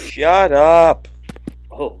Shut up.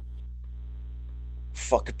 Oh,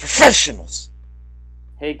 Fucking professionals.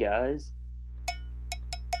 hey guys.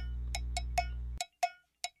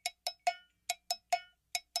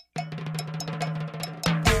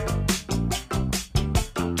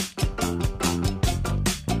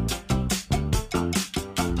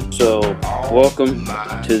 So, welcome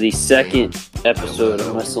to the second episode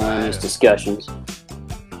of Miscellaneous Discussions.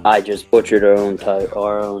 I just butchered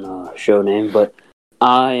our own show name, but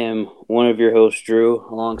I am one of your hosts, Drew,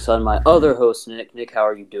 alongside my other host, Nick. Nick, how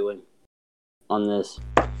are you doing on this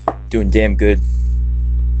Doing damn good.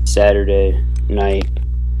 Saturday night?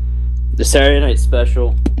 The Saturday night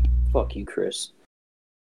special. Fuck you, Chris.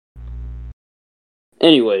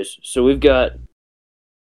 Anyways, so we've got...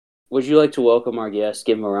 Would you like to welcome our guest?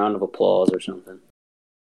 Give him a round of applause or something.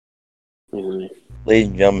 Ladies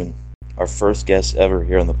and gentlemen, our first guest ever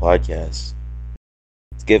here on the podcast.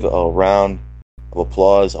 Let's give a round of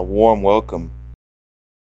applause, a warm welcome.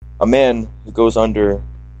 A man who goes under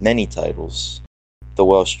many titles. The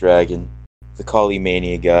Welsh Dragon, the Kali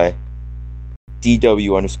Mania guy,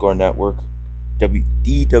 DW_network,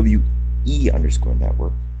 DWE_network,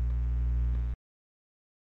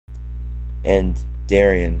 and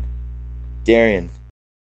Darian. Darian,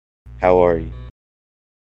 how are you?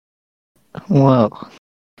 Wow.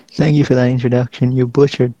 Thank you for that introduction. You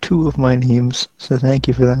butchered two of my names, so thank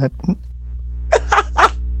you for that.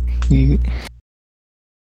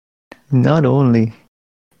 Not only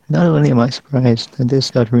am I surprised that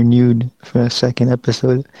this got renewed for a second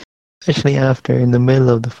episode, especially after in the middle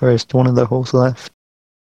of the first one of the hosts left,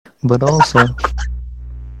 but also,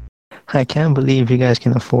 I can't believe you guys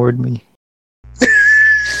can afford me.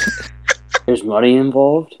 There's money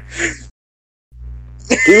involved?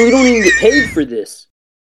 Dude, we don't even get paid for this.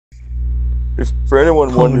 If for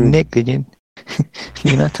anyone wondering... Nick, did you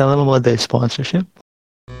not tell them about their sponsorship?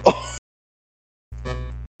 Oh.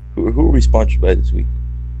 Who are we sponsored by this week?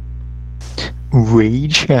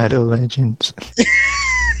 Raid Shadow Legends.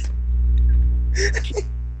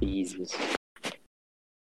 Jesus.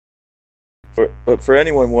 But for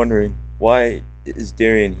anyone wondering, why is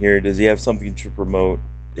Darian here? Does he have something to promote?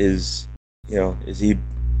 Is he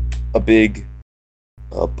a big,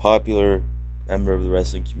 popular member of the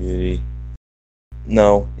wrestling community?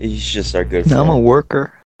 No, he's just our good friend. I'm a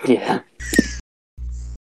worker. Yeah.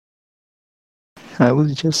 I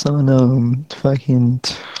was just on fucking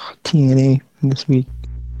TNA this week.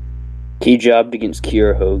 He jobbed against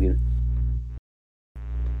Kiera Hogan.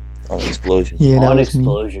 On Explosion. Yeah, that On was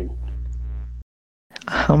Explosion. Me.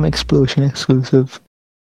 I'm Explosion exclusive.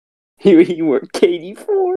 He worked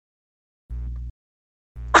KD4.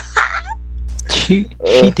 She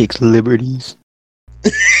takes liberties.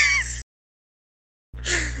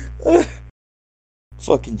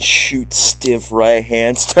 Fucking shoot stiff right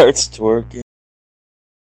hand starts twerking.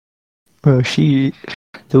 Bro,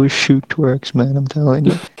 those shoot twerks, man, I'm telling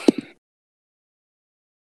you.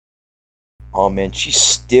 Oh man, she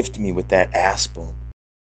stiffed me with that ass bump.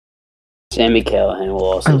 Sami Callihan will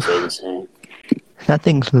also say the same. That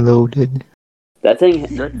thing's loaded. That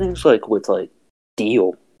thing's like with like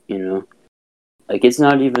steel, you know? Like it's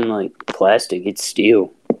not even like plastic, it's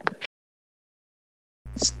steel.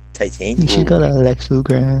 It's titanium. She got a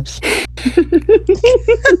Lexograss.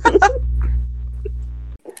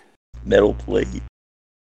 Metal plate.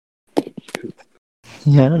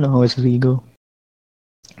 Yeah, I don't know how it's legal.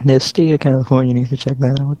 The state of California needs to check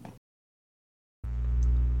that out.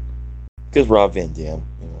 Because Rob Van Dam,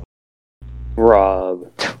 you know.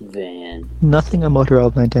 Rob Van. Nothing about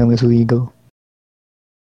Rob Van Dam is legal.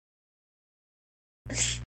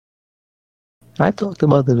 I've talked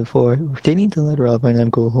about it before. They need to let Rob Van Dam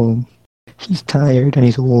go home. He's tired and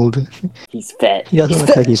he's old. He's fat. He doesn't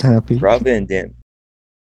look like he's happy. Rob Van Dam.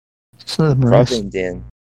 Rob Van Dam.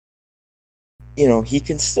 You know, he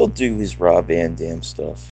can still do his Rob Van Dam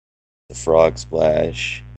stuff. The frog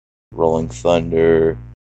splash, rolling thunder,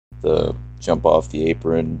 the jump off the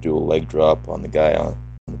apron, do a leg drop on the guy on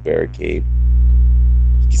the barricade.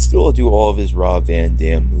 He can still do all of his Rob Van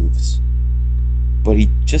Dam moves. But he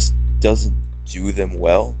just doesn't do them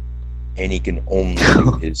well, and he can only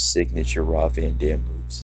do his signature Rob Van Dam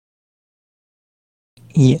moves.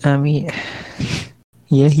 Yeah, I mean...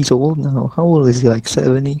 Yeah, he's old now. How old is he? Like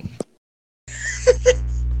 70?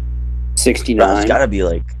 69. He's gotta be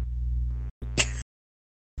like...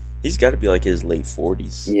 He's gotta be like his late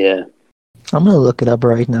 40s. Yeah. I'm gonna look it up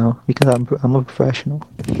right now because I'm a professional.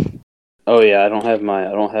 Oh yeah, I don't have my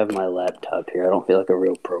laptop here. I don't feel like a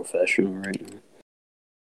real professional right now.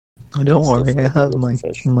 Oh, don't worry, I have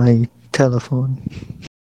my telephone.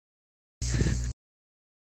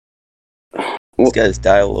 Well, He's got his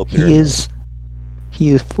dial open. He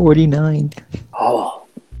is 49. Oh.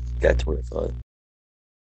 That's what I thought.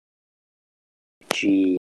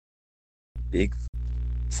 Gee. Big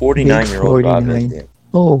 49-year-old Rob Van Dam.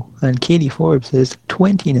 Oh, and Katie Forbes is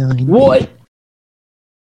 29. What?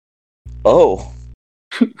 Oh.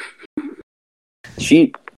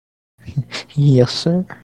 Yes, sir.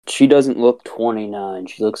 She doesn't look 29.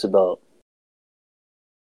 She looks about...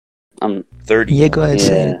 30. Yeah, go ahead,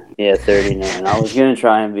 say it. Yeah, 39. I was going to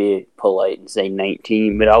try and be polite and say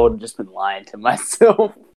 19, but I would have just been lying to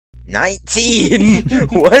myself. 19?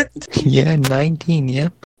 What? Yeah, 19,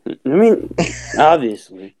 yep. I mean,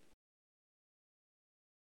 obviously.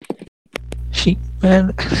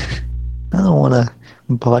 Man, I don't want to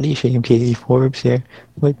body shame Katie Forbes here,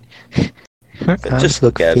 but her abs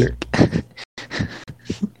look fake.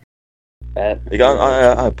 I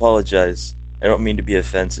apologize. I don't mean to be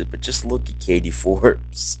offensive, but just look at Katie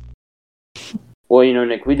Forbes. Well, you know,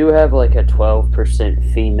 Nick, we do have like a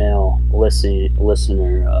 12% female listener,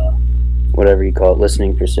 whatever you call it,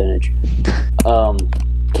 listening percentage.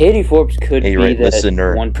 Katie Forbes could be that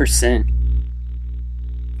listener. 1%.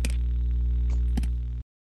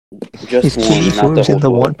 Just is Katie Forbes in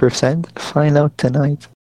the 1%? Find out tonight.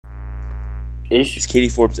 Is Katie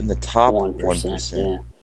Forbes in the top 1%? Yeah.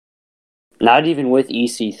 Not even with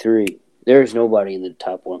EC3. There's nobody in the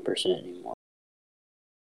top 1% anymore.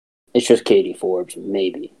 It's just Katie Forbes,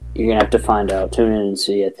 maybe. You're going to have to find out. Tune in and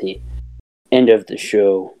see at the end of the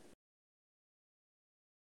show.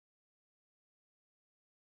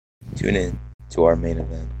 Tune in to our main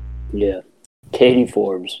event. Yeah. Katie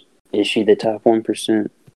Forbes. Is she the top 1%?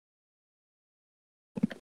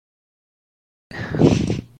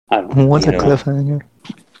 I don't know. What's a cliffhanger?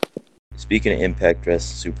 Speaking of Impact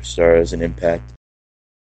Wrestling Superstars and Impact,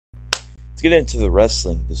 let's get into the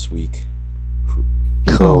wrestling this week.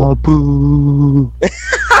 Oh, boo.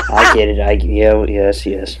 I get it.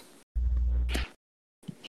 Yes.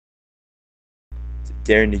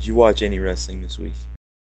 Darren, did you watch any wrestling this week?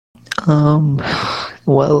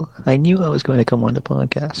 Well, I knew I was going to come on the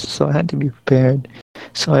podcast, so I had to be prepared.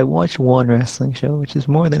 So I watched one wrestling show, which is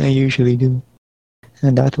more than I usually do.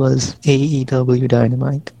 And that was AEW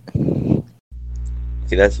Dynamite.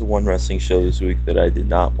 Okay, that's the one wrestling show this week that I did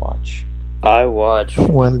not watch. I watched...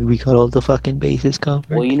 Well, we got all the fucking bases covered.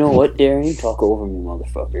 Well, you know what, Darren? You talk over me,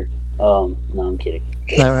 motherfucker. No, I'm kidding.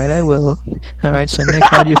 Alright, I will. Alright, so Nick,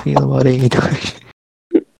 how do you feel about AEW?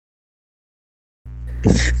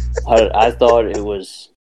 I thought it was...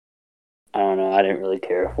 I don't know, I didn't really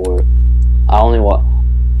care for it. I only watched...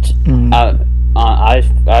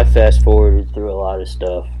 I fast-forwarded through a lot of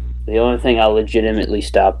stuff. The only thing I legitimately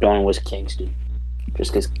stopped on was Kingston.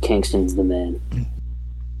 Just because Kingston's the man.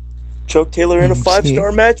 Chuck Taylor in a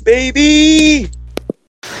 5-star match, baby!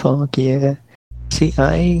 Fuck yeah. See,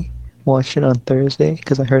 I watched it on Thursday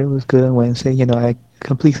because I heard it was good on Wednesday. You know, I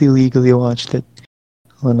completely legally watched it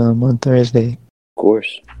on Thursday. Of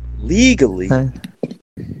course. Legally?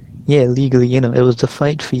 Yeah, legally, you know, it was the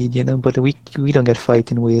fight feed, you know, but we don't get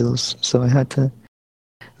fight in Wales, so I had to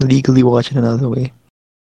legally watch it another way.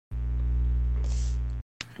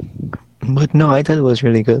 But no, I thought it was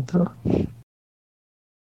really good, though.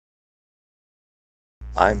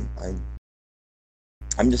 I'm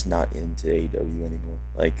just not into AEW anymore.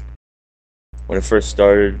 Like, when it first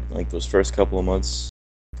started, like those first couple of months,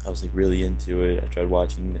 I was like really into it. I tried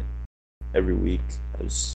watching it every week. I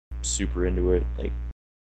was super into it. Like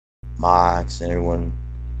Mox and everyone,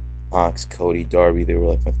 Mox, Cody, Darby, they were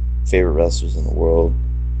like my favorite wrestlers in the world.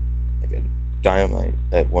 Like Dynamite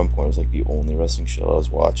at one point was like the only wrestling show I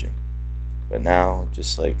was watching. But now,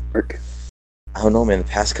 just like, I don't know, man, the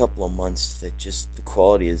past couple of months, that just, the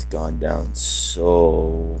quality has gone down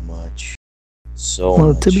so much.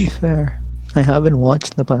 Well, to be fair, I haven't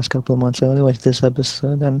watched the past couple of months. I only watched this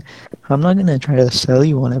episode, and I'm not going to try to sell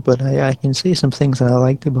you on it, but I can say some things that I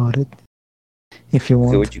liked about it, if you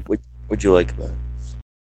want. Okay, what'd you like about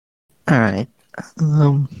it? Alright.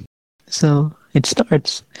 So,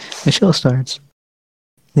 the show starts.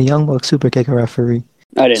 The Young Bucks super kick a referee.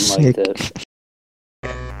 I didn't like that.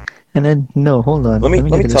 And then, no, hold on. Let me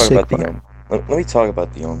talk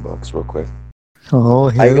about the Young Bucks real quick. Oh,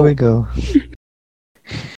 here we go.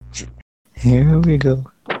 Here we go.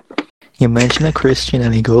 You mention a Christian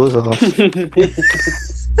and he goes off.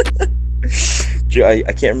 I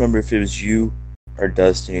can't remember if it was you or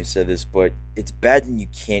Dustin who said this, but it's bad when you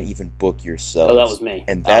can't even book yourself. Oh, that was me.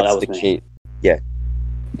 And that's the case. Yeah.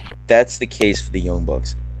 That's the case for the Young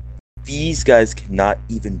Bucks. These guys cannot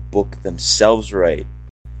even book themselves right.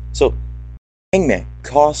 So, Hangman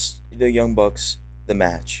cost the Young Bucks the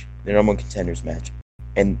match, the number one contenders match.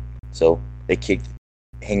 And so, they kicked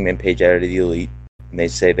Hangman Page out of the Elite, and they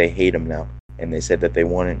say they hate him now, and they said that they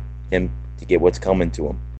wanted him to get what's coming to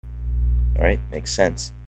him. All right, makes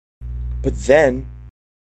sense. But then,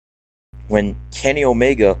 when Kenny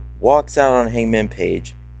Omega walks out on Hangman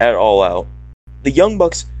Page at All Out, the Young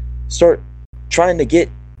Bucks start trying to get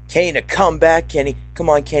Kenny to come back. Kenny, come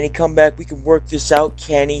on, Kenny, come back. We can work this out,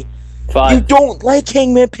 Kenny. You don't like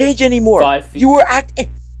Hangman Page anymore. 5 feet. You were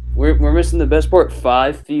acting. We're missing the best part.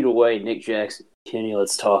 5 feet away, Nick Jackson. Kenny,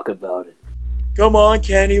 let's talk about it. Come on,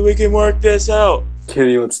 Kenny, we can work this out.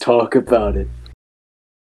 Kenny, let's talk about it.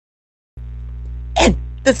 And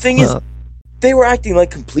the thing is, they were acting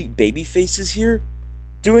like complete baby faces here,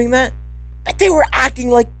 doing that. But they were acting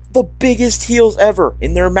like the biggest heels ever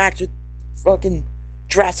in their match with fucking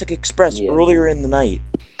Jurassic Express earlier in the night.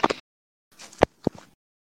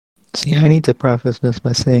 See, I need to preface this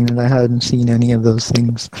by saying that I hadn't seen any of those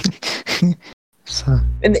things.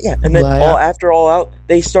 And then after All Out,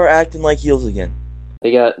 they start acting like heels again.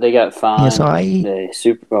 They got fined. Sorry,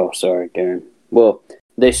 Darren. Well,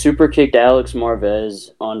 they super kicked Alex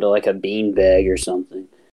Marvez onto like a beanbag or something.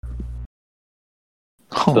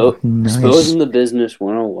 Nice. Exposing the business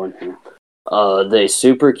 101 here. They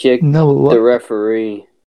super kicked the referee,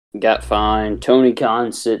 got fined. Tony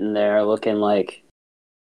Khan sitting there looking like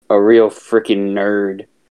a real freaking nerd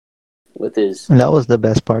with his. And that was the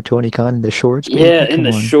best part. Tony Khan in the shorts. Yeah, in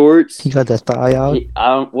the shorts. He got the thigh out.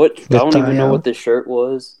 I don't even know what the shirt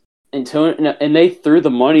was. And they threw the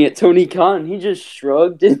money at Tony Khan. He just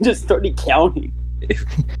shrugged and just started counting.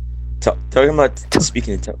 Talking about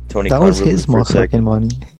speaking of Tony Khan, that was his motherfucking money.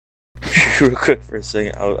 Real quick for a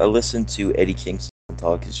second, I listened to Eddie Kingston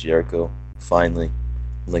talk as Jericho. Finally,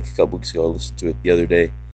 like a couple weeks ago, I listened to it the other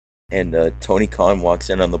day, and Tony Khan walks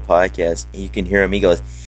in on the podcast, and you can hear him. He goes,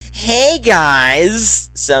 "Hey guys,"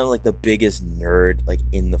 sounding like the biggest nerd like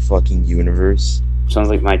in the fucking universe. Sounds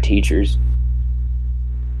like my teachers.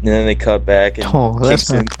 And then they cut back and let's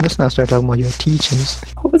not start talking about your teachers.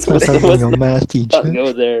 Let's start talking about your math teacher.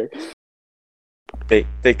 Go there.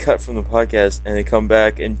 They cut from the podcast and they come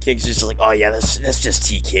back and King's just like, oh yeah, that's just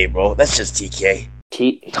TK, bro. That's just TK.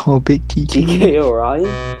 Big TK. TK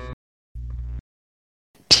O'Ryan.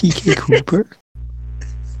 TK Cooper.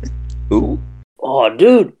 Who? Oh,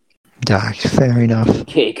 dude. Fair enough.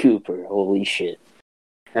 TK Cooper. Holy shit.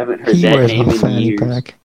 Haven't heard that name in years.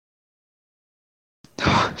 Pack.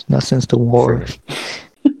 Not since the war.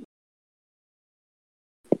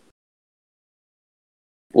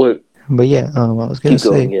 What? But yeah, I was gonna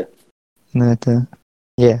say that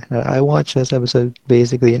I watched this episode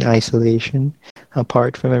basically in isolation,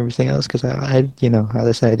 apart from everything else, because I as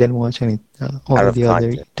I said, I didn't watch any all of the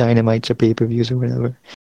other Dynamites or pay-per-views or whatever.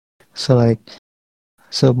 So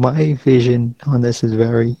my vision on this is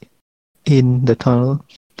very in the tunnel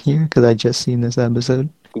here because I just seen this episode.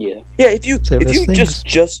 Yeah. If you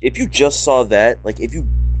just saw that, like if you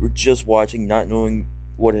were just watching, not knowing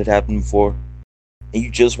what had happened before, and you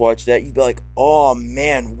just watched that, you'd be like, "Oh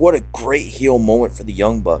man, what a great heel moment for the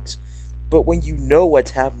Young Bucks." But when you know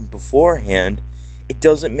what's happened beforehand, it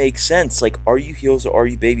doesn't make sense. Like, are you heels or are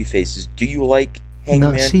you baby faces? Do you like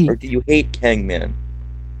Hangman or do you hate Hangman?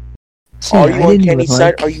 Are you on Kenny's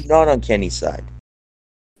side? Are you not on Kenny's side?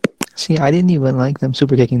 See, I didn't even like them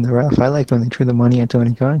super kicking the ref. I liked when they threw the money at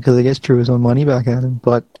Tony Khan because I guess threw his own money back at him.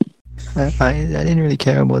 But I didn't really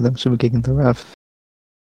care about them super kicking the ref.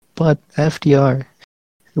 But FDR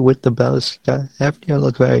with the belts, FDR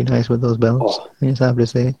looked very nice with those belts. I just have to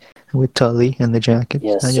say, with Tully and the jacket,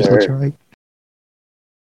 yes, that just looks right.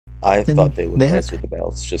 I thought they would nice with the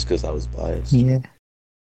belts just because I was biased. Yeah.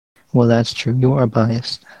 Well, that's true. You are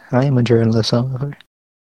biased. I am a journalist, however.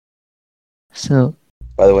 So.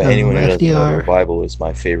 By the way, anyone who doesn't know, Revival is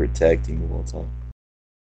my favorite tag team of all time.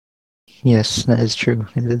 Yes, that is true.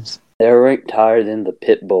 It is. They're ranked higher than the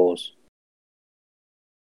Pit Bulls.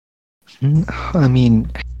 I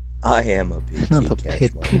mean, I am a big not the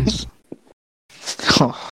Pit Bulls.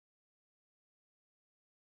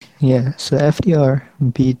 Yeah, so FDR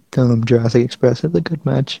beat Jurassic Express. It's a good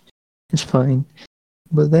match. It's fine.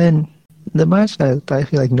 But then the match that I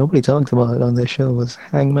feel like nobody talks about on this show was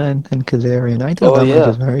Hangman and Kazarian. I thought match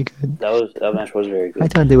was very good. That match was very good. I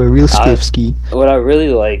thought they were real stiff ski. What I really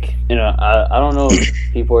like, I don't know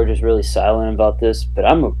if people are just really silent about this, but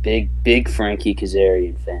I'm a big Frankie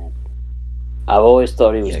Kazarian fan. I've always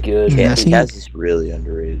thought he was good. Kaz is really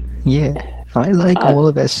underrated. Yeah. I like all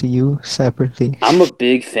of SCU separately. I'm a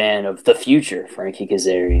big fan of the future Frankie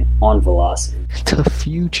Kazarian on Velocity. The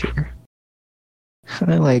future.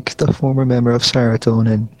 I like the former member of Saratone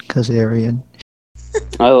and Kazarian.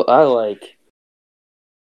 I like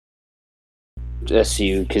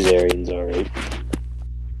SCU Kazarian's alright.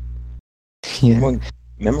 Yeah.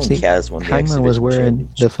 Remember when Kaz won the Hangman was wearing the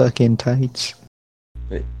Championship? fucking tights.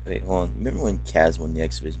 Wait, hold on. Remember when Kaz won the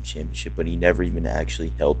X Division Championship, but he never even actually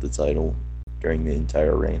held the title during the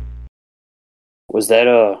entire reign? Was that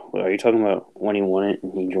are you talking about when he won it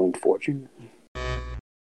and he joined Fortune?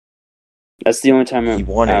 That's the only time He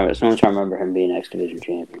won it. That's the only time I remember him being X Division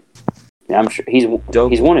champion. Yeah, I'm sure he's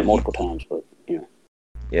won it multiple times, but you know.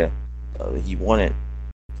 Yeah, he won it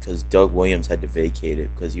because Doug Williams had to vacate it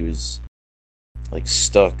because he was like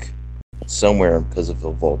stuck somewhere because of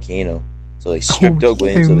a volcano. So they stripped Doug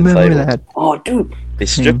Williams of the title. That. Oh, dude! They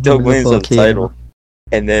stripped Doug Williams of the title,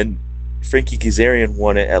 and then Frankie Kazarian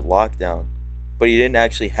won it at Lockdown, but he didn't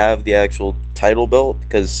actually have the actual title belt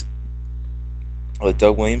because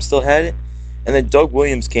Doug Williams still had it. And then Doug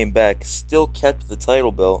Williams came back, still kept the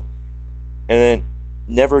title belt, and then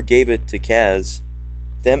never gave it to Kaz.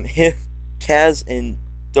 Kaz and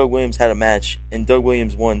Doug Williams had a match, and Doug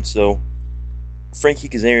Williams won, so Frankie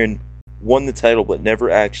Kazarian won the title, but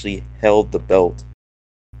never actually held the belt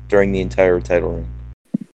during the entire title reign.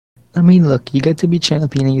 I mean, look, you get to be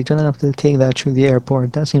champion, and you don't have to take that through the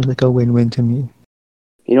airport. That seems like a win-win to me.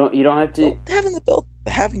 You don't have to. Well,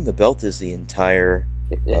 having the belt is the entire.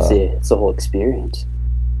 It's the whole experience.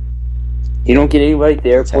 You don't get anybody at the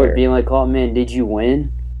airport being like, "Oh man, did you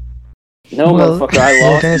win?" No, motherfucker, I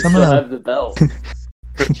lost. Guys, you still have the belt.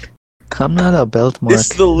 I'm not a belt mark.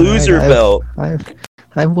 It's the loser belt.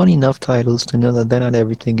 I've won enough titles to know that they're not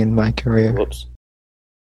everything in my career. Whoops.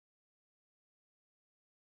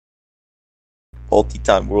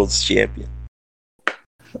 Multi-time world champion.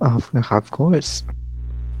 Of course.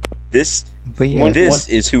 This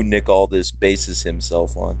is who Nick Aldis bases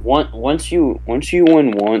himself on. Once you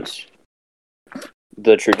win once,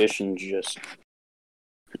 the tradition's just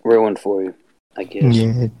ruined for you, I guess.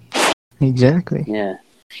 Yeah, exactly. Yeah.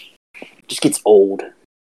 Just gets old.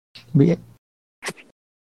 But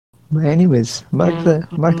anyways, back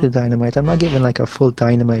to Dynamite. I'm not giving like a full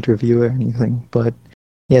Dynamite review or anything, but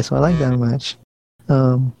yeah, so I like that match.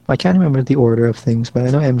 I can't remember the order of things, but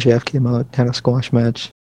I know MJF came out, had a squash match.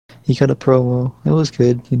 He cut a promo. It was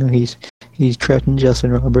good. You know, he's threatened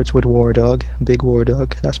Justin Roberts with War Dog. Big War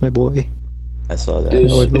Dog. That's my boy. I saw that.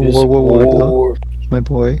 War Dog. My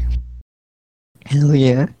boy. Hell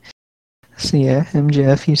yeah. So yeah,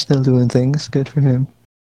 MJF, he's still doing things. Good for him.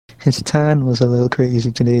 His tan was a little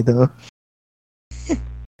crazy today, though.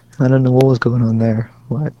 I don't know what was going on there,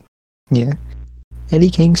 but yeah.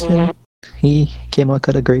 Eddie Kingston, he came out,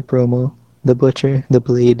 cut a great promo. The Butcher, the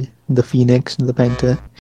Blade, the Phoenix, the Penta,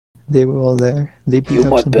 they were all there. They beat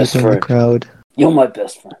up some people in the crowd. You're my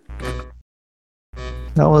best friend.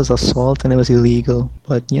 That was assault and it was illegal,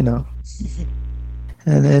 but you know.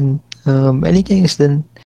 And then Eddie Kingston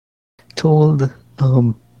told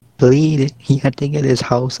Blade he had to get his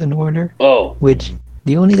house in order. Oh. Which,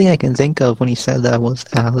 the only thing I can think of when he said that was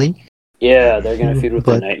Ali. Yeah, they're gonna feud with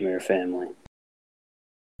the Nightmare family.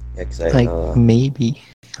 Yeah, maybe.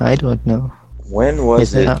 I don't know. When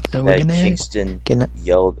was it that Kingston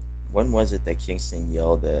yelled? When was it that Kingston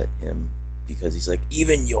yelled at him because he's like,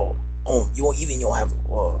 even you have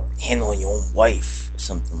handling your own wife or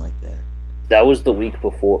something like that? That was the week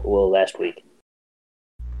before. Well, last week.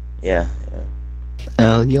 Yeah.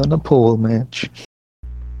 Ali on a pole match.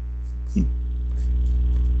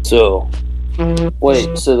 So,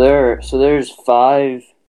 wait. So there's 5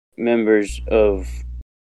 members of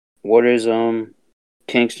what is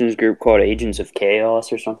Kingston's group called, Agents of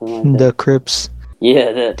Chaos or something like that. The Crips.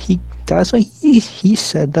 Yeah, that's why he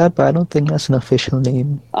said that, but I don't think that's an official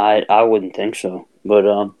name. I wouldn't think so, but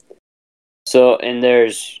so and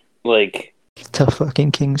there's like the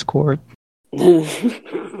fucking King's Court.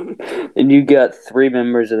 And you got 3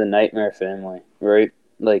 members of the Nightmare family, right?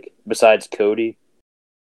 Like besides Cody.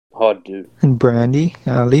 Oh, dude. And Brandy,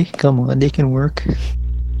 Ali, come on, they can work.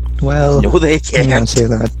 Well, no, they can't. Let me not say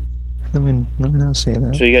that. Let me not say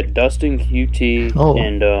that. So you got Dustin QT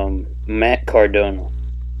and Matt Cardona.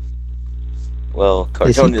 Well,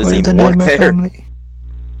 Cardona doesn't even work there. Family?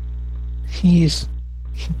 I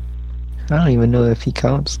don't even know if he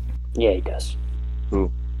counts. Yeah, he does.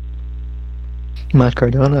 Who? Matt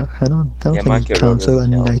Cardona. I don't think he counts as a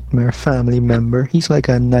Nightmare family member. He's like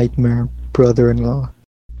a Nightmare brother-in-law.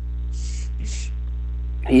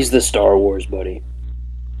 He's the Star Wars buddy.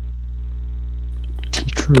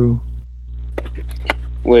 True.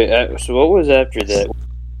 Wait, so what was after that?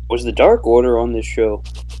 Was the Dark Order on this show?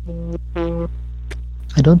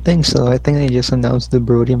 I don't think so. I think they just announced the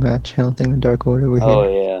Brody match. I don't think the Dark Order were here. Oh,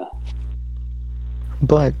 yeah.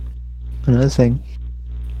 But, another thing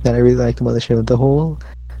that I really liked about the show, the whole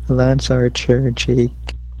Lance Archer, Jake,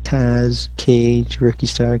 Taz, Cage, Ricky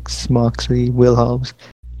Starks, Moxley, Will Hobbs.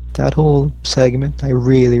 That whole segment, I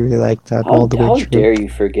really, really liked that all the way through. How dare you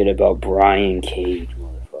forget about Brian Cage,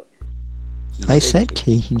 motherfucker? I said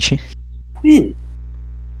Cage. When?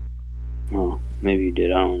 Oh, maybe you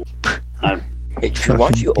did. I don't know. Hey, Drew, why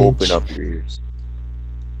don't you open up your ears?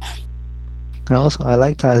 And also, I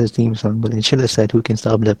like Taz's theme song, but it should have said, "Who can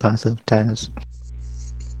stop the passive Taz?"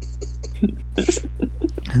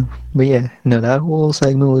 But yeah, no, that whole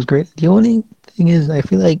segment was great. The only thing is, I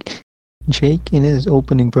feel like Jake in his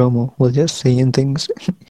opening promo was just saying things.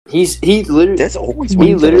 He literally That's always what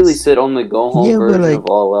he literally does. said on the go home version like, of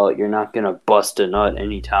All Out, "You're not gonna bust a nut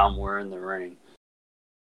anytime we're in the ring."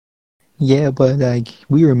 Yeah, but like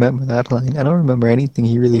we remember that line. I don't remember anything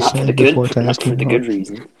he really said before Taz not for came the on. good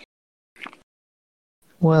reason.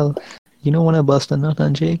 Well, you don't want to bust a nut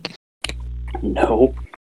on Jake? No.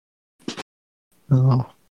 Oh,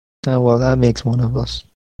 well, that makes one of us.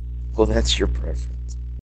 Well, that's your preference.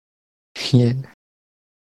 Yeah.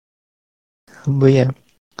 But yeah,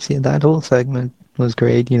 see, that whole segment was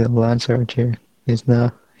great. You know, Lance Archer is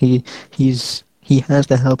now he has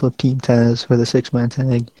the help of Team Taz for the 6-man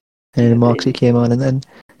tag, and Moxie came on. And then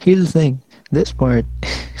here's the thing: this part,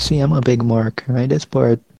 see, I'm a big mark, right? This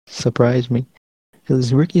part surprised me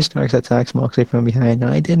because Ricky Starks attacks Moxie from behind,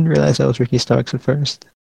 and I didn't realize that was Ricky Starks at first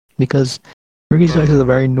because Ricky Starks is a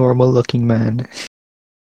very normal-looking man.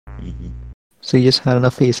 Mm-hmm. So he just had on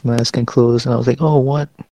a face mask and clothes, and I was like, "Oh, what?"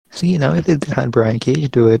 See, now if they had Brian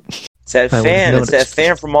Cage do it, it's that fan. It's that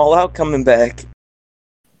fan from All Out coming back.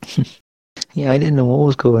 Yeah, I didn't know what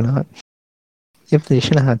was going on. If they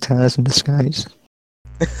should have had Taz in disguise.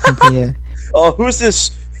 Yeah. Oh, who's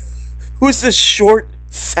this? Who's this short,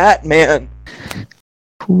 fat man?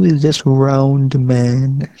 Who is this round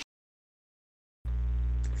man?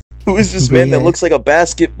 Who is this man that looks like a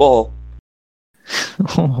basketball?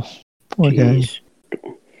 Oh, poor guy.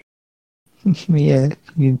 Yeah,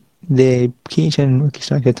 the Cage and Ricky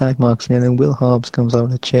Starks attack Moxley, and then Will Hobbs comes out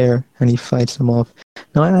of a chair and he fights them off.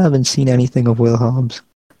 Now, I haven't seen anything of Will Hobbs,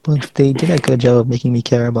 but they did a good job of making me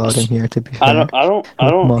care about him here. To be fair, I don't.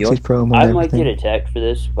 Moxley's promo. I might get attacked for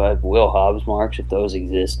this by Will Hobbs marks if those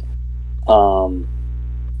exist.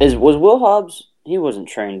 Was Will Hobbs? He wasn't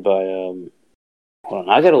trained by. Hold on,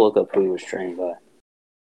 I gotta look up who he was trained by.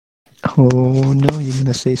 Oh no, you're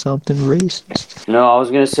gonna say something racist? No, I was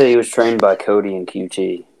gonna say he was trained by Cody and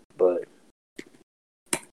QT, but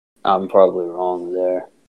I'm probably wrong there.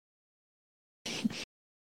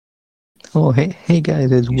 Oh, hey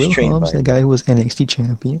guys, is Will Hobbs the guy who was NXT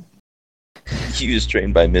champion? He was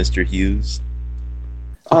trained by Mr. Hughes.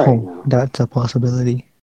 Oh, that's a possibility.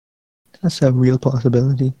 That's a real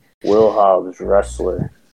possibility. Will Hobbs,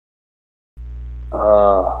 wrestler.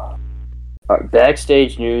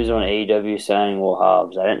 Backstage news on AEW signing Will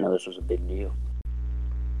Hobbs. I didn't know this was a big deal.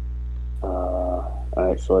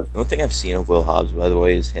 Alright, so the only thing I've seen of Will Hobbs, by the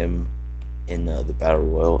way, is him in the Battle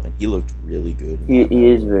Royal, and he looked really good. He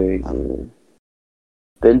is very good.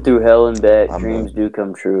 Been through hell and back. Dreams do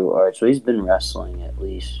come true. Alright, so he's been wrestling at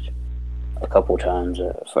least a couple times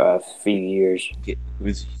for a few years.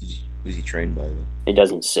 Who's he trained by, though? It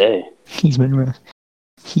doesn't say. He's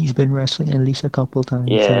been wrestling at least a couple times.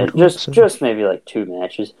 Yeah, just maybe like 2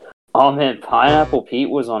 matches. Oh man, Pineapple Pete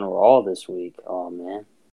was on Raw this week. Oh man.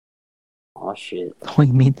 Oh shit. Oh,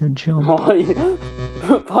 he made the jump. Oh, yeah.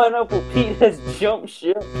 Pineapple Pete has jumped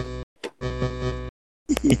ship.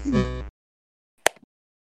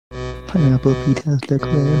 Pineapple Pete has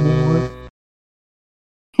declared war.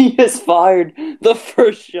 He has fired the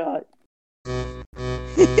first shot.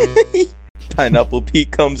 Pineapple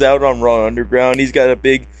Pete comes out on Raw Underground. He's got a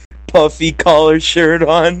big puffy collar shirt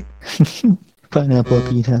on. Pineapple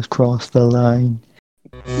Pete has crossed the line.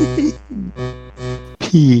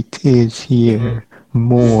 Pete is here.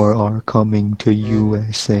 More are coming to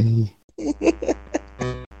USA.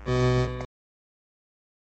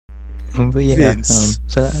 But yeah, Vince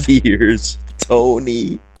fears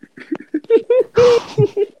Tony.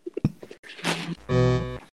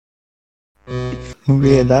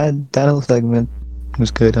 Yeah, that whole segment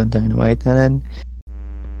was good on Dynamite, and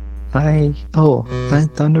then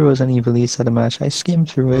Thunder was an Evil East at the match. I skimmed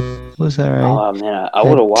through it. It was alright. Oh man, I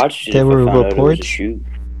would have watched it. There were reports.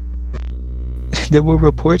 There were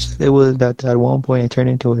reports that at one point it turned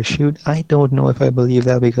into a shoot. I don't know if I believe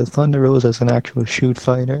that because Thunder Rosa is an actual shoot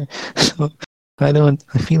fighter. So I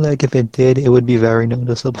feel like if it did, it would be very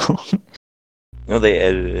noticeable. No, they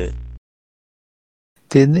edited it.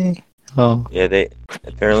 Did they? Oh. Yeah, they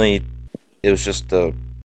apparently it was just Evil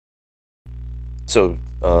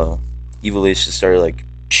East just started like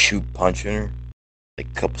punching her,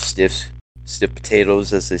 like a couple stiff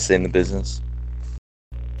potatoes, as they say in the business.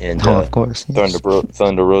 And of course, yes.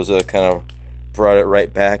 Thunder Rosa kind of brought it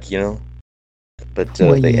right back, But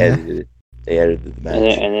they edited it. They edited the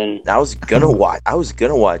match. And then I was gonna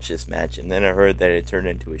watch this match, and then I heard that it turned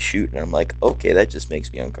into a shoot, and I'm like, okay, that just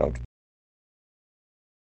makes me uncomfortable.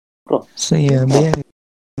 Cool. So yeah,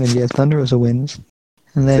 Thunder Rosa wins,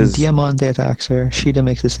 and then Diamante attacks her. Shida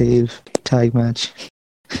makes a save. Tag match.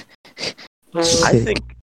 I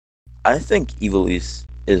think Ivelisse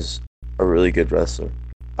is a really good wrestler.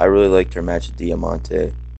 I really liked her match with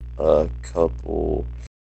Diamante a couple.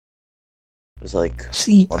 It was like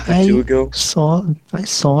a month or two ago. I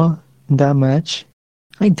saw that match.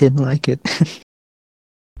 I didn't like it.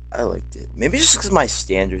 I liked it. Maybe just because my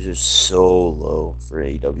standards are so low for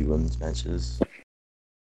AEW women's matches.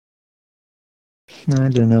 I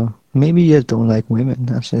don't know. Maybe you just don't like women.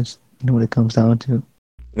 That's just what it comes down to.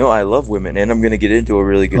 No, I love women, and I'm gonna get into a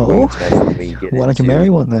really good women's match when we get Why don't you marry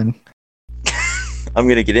one then? I'm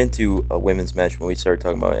gonna get into a women's match when we start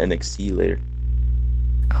talking about NXT later.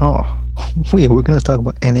 Oh, wait, we're gonna talk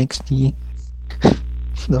about NXT.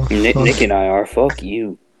 Nick and I are. Fuck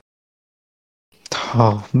you.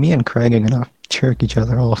 Oh, me and Craig are gonna jerk each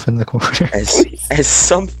other off in the corner.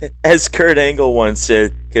 As Kurt Angle once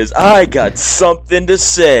said, because I got something to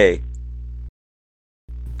say.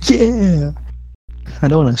 Yeah. I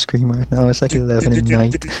don't want to scream right now. It's like 11 at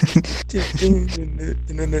night.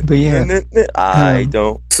 But yeah. I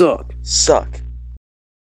don't suck.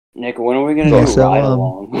 Nick, when are we going to do ride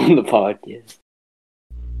along on the podcast?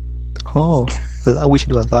 Oh, we should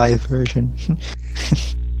do a live version.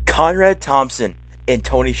 Conrad Thompson and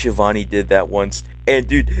Tony Schiavone did that once. And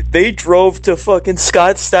dude, they drove to fucking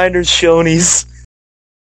Scott Steiner's Shoney's.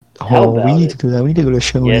 Oh, we need to do that. We need to go to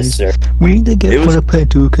Shoney's. Yes, sir. We need to get to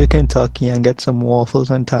Paducah, Kentucky, and get some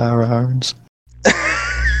waffles and tire irons.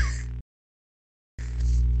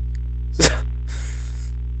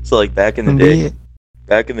 So, like, back in the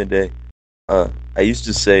day, I used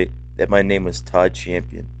to say that my name was Todd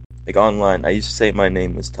Champion. Like, online, I used to say my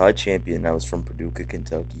name was Todd Champion, and I was from Paducah,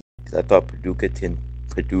 Kentucky. Because I thought Paducah,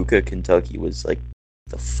 Kentucky was, like,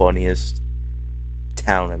 the funniest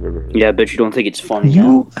town I've ever heard. Yeah, I bet you don't think it's funny.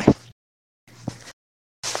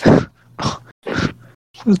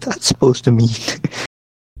 What's that supposed to mean?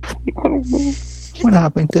 I don't know. What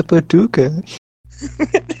happened to Paducah?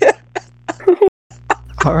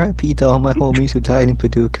 R.I.P. to all my homies who died in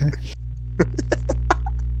Paducah.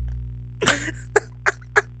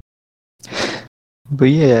 But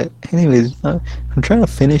yeah, anyways, I'm trying to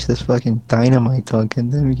finish this fucking Dynamite talk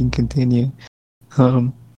and then we can continue.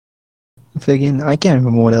 I can't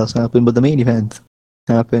remember what else happened, but the main event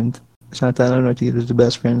happened. Santana and Ortiz was the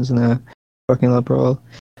best friends in a parking lot brawl.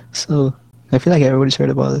 So, I feel like everybody's heard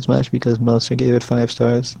about this match because Meltzer gave it 5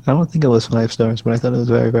 stars. I don't think it was 5 stars, but I thought it was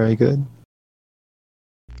very, very good.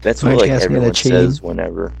 That's what everyone says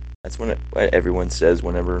whenever. That's what everyone says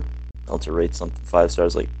whenever Meltzer rates something 5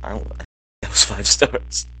 stars. Like, that was 5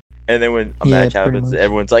 stars. And then when a match happens,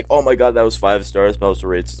 everyone's like, oh my god, that was 5 stars. Meltzer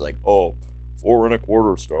rates is like,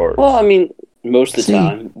 4.25 stars. Well, I mean, most of the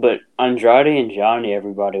time. But Andrade and Johnny,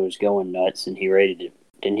 everybody was going nuts, and he rated it.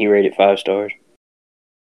 Didn't he rate it 5 stars?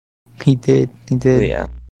 He did. Yeah.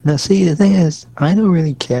 Now, see, the thing is, I don't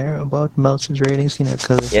really care about Meltzer's ratings,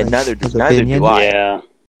 because neither do I.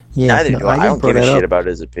 Yeah, neither do I. I don't give a shit about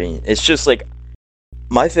his opinion. It's just like,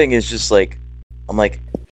 my thing is just like, I'm like,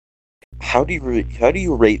 how do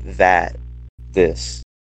you rate this,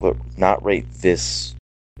 but not rate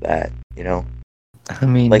that? I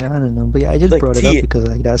mean, I don't know, but yeah, I just brought it up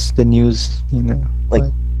because that's the news, Like,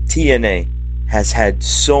 TNA has had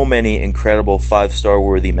so many incredible 5-star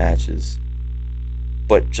worthy matches,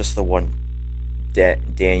 but just the one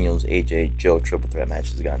Daniels, AJ, Joe triple threat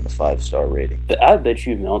match has gotten a 5-star rating. But I bet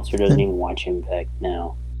you Meltzer doesn't even watch Impact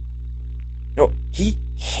now. No, he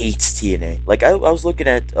hates TNA. Like, I was looking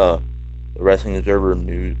at the Wrestling Observer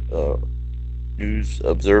News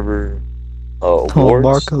Observer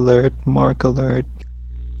awards. Mark alert.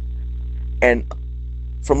 And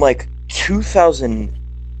from like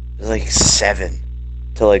 2007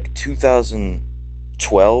 to like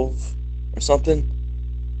 2012 or something,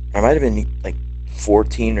 or it might have been like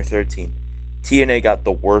 14 or 13, TNA got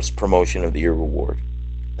the worst promotion of the year award.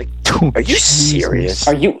 Like, are you serious?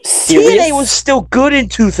 Are you serious? TNA was still good in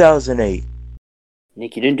 2008.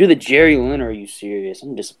 Nick, you didn't do the Jerry Lynn, or are you serious?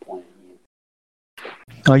 I'm disappointed in you.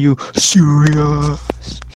 Are you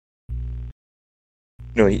serious?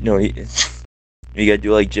 No, you gotta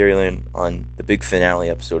do like Jerry Lynn on the big finale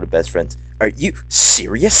episode of Best Friends. Are you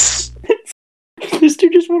serious? This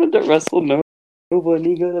dude just wanted to wrestle no. But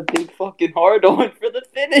he got a big fucking hard on for the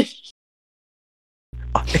finish.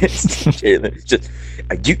 Jalen, just,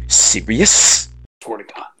 are you serious? Swear to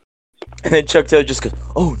God. And then Chuck Taylor just goes,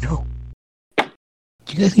 "Oh no."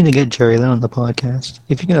 You guys need to get Jerry Lynn on the podcast.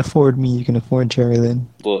 If you can afford me, you can afford Jerry Lynn.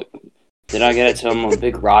 Look, then I gotta tell him I'm a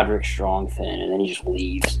big Roderick Strong fan, and then he just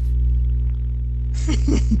leaves.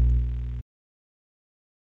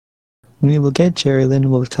 We will get Jerry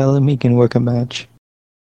Lynn. We'll tell him he can work a match.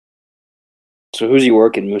 So who's he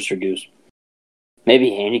working, Mr. Goose?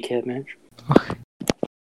 Maybe handicap match?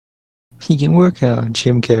 He can work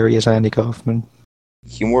Jim Carrey as Andy Kaufman.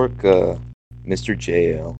 He can work Mr.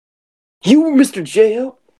 JL. You were Mr.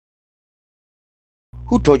 JL?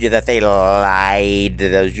 Who told you that they lied?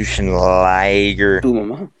 That you shouldn't lie. To my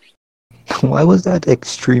mom. Why was that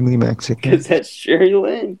extremely Mexican? Because that's Jerry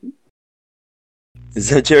Lynn. Is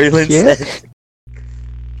that Jerry Lynn? Yeah.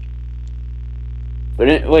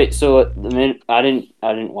 But wait, so I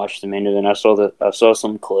didn't watch the main event. I saw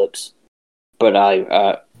some clips, but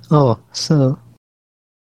So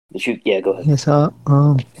go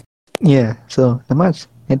ahead. yes, so the match,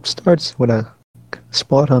 it starts with a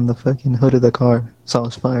spot on the fucking hood of the car, so I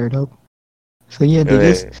was fired up. So yeah,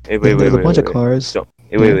 there's a bunch of cars. Don't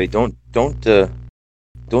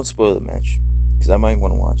spoil the match, because I might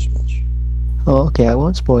want to watch the match. Oh, okay, I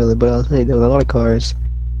won't spoil it, but I'll say there was a lot of cars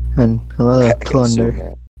and a lot of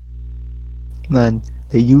plunder. And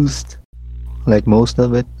they used like most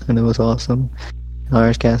of it, and it was awesome.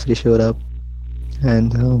 Orange Cassidy showed up,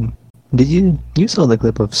 and did you saw the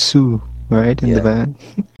clip of Sue, right, in the van?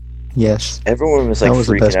 Yes. Everyone was like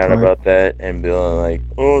freaking out about that and being like,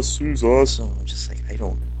 "Oh, Sue's awesome." I'm just like, I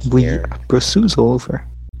don't care. Bro, Sue's over.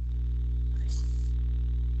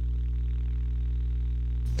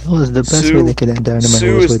 That was the best way they could end Dynamite.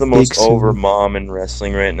 Sue is the most over mom in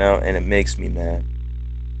wrestling right now, and it makes me mad.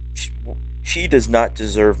 She does not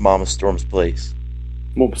deserve Mama Storm's place.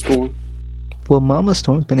 Mama Storm? Well, Mama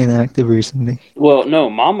Storm's been inactive recently. Well, no,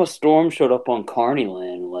 Mama Storm showed up on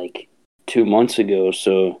Carneyland like 2 months ago,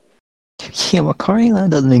 so... Yeah, but Carneyland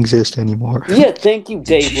doesn't exist anymore. Yeah, thank you,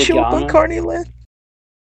 Dave Lagana. Did she show up on Carneyland?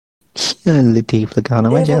 Yeah, Dave Lagana.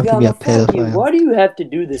 Why'd you have to be a pedophile? Why do you have to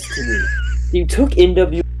do this to me? You took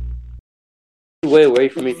NWA away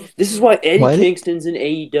from me. This is why Eddie Kingston's in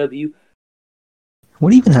AEW.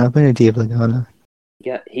 What even happened to Dave Lagana?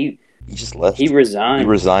 Yeah, he just left. He resigned. He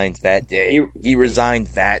resigned that day. He resigned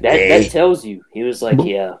that day. That tells you. He was like,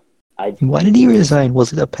 yeah. Why did he resign?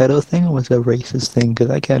 Was it a pedo thing or was it a racist thing? Because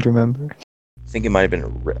I can't remember. I think it might have been a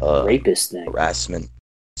rapist thing. Harassment.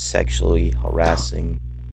 Sexually harassing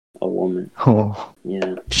a woman. Oh.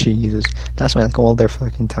 Yeah. Jesus. That's why like all their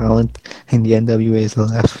fucking talent in the NWA is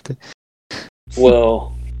left.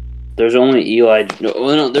 Well, there's only Eli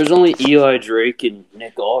Drake and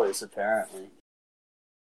Nick Aldis, apparently.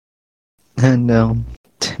 And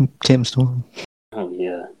Tim Storm. Oh,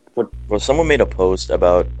 yeah. Well, someone made a post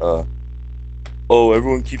about,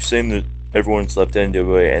 everyone keeps saying that everyone's left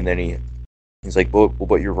NWA, and then he's like,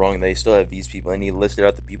 but you're wrong, they still have these people, and he listed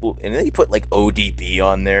out the people, and then he put, like, ODB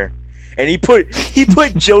on there, and he put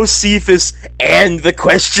Josephus and the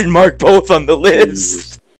question mark both on the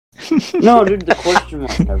list. No, dude, the question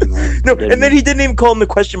mark, never mind. No, and then he didn't even call him the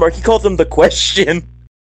question mark, he called him the question.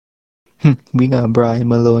 We got Brian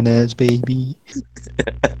Malone as baby.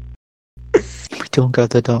 We don't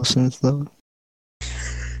got the Dawsons though.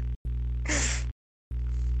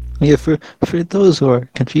 Yeah, for those who are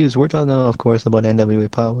confused, we're talking, of course, about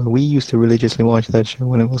NWA Power. We used to religiously watch that show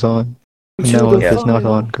when it was on. But now it's not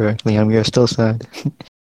on correctly, and we are still sad.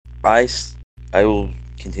 I will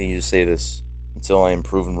continue to say this until I am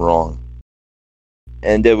proven wrong.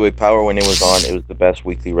 NWA Power, when it was on, it was the best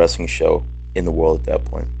weekly wrestling show in the world at that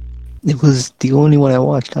point. It was the only one I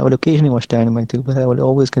watched. I would occasionally watch Dynamite too, but I would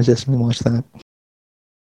always consistently watch that.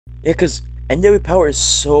 Yeah, because NWA Power is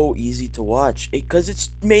so easy to watch. Because it's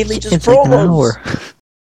mainly just it's promos. Like an hour.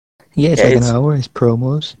 It's an hour. It's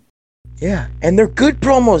promos. Yeah, and they're good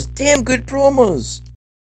promos. Damn good promos.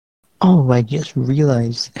 Oh, I just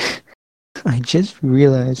realized that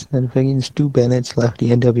fucking Stu Bennett's left the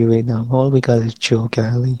NWA now. All we got is Joe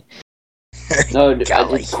Galley. No,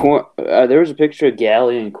 there was a picture of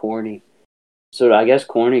Galley and Corny. So I guess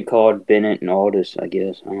Corny called Bennett and Aldis, I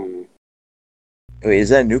guess. I don't know. Wait, is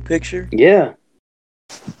that a new picture? Yeah.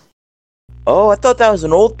 Oh, I thought that was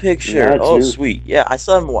an old picture. Yeah, new. Sweet. Yeah, I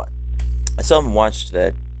saw him watch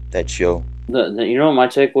that show. You know what my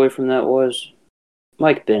takeaway from that was?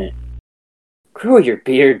 Mike Bennett. Grow your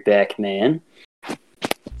beard back, man.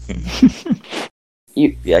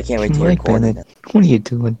 Yeah, I can't wait to hear Corny. What are you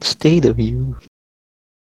doing? State of you.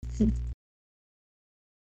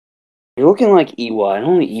 You're looking like EY.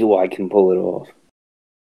 Only EY can pull it off.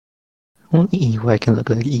 Only EY can look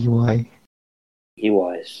like EY.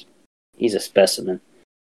 He's a specimen.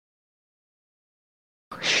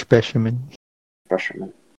 Specimen.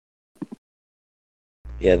 Fisherman.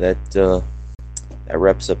 Yeah, that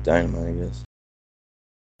wraps up Dynamite, I guess.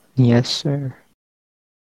 Yes, sir.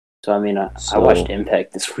 So, I mean, I watched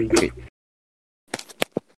Impact this week.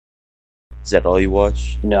 Is that all you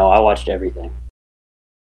watched? No, I watched everything.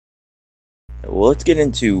 Well, let's get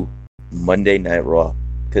into Monday Night Raw,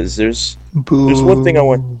 because there's Boo. one thing I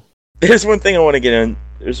want. There's one thing I want to get in.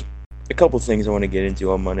 There's a couple things I want to get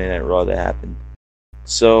into on Monday Night Raw that happened.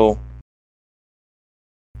 So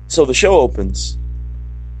the show opens,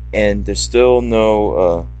 and there's still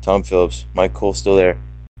no Tom Phillips. Mike Cole's still there,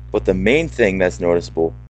 but the main thing that's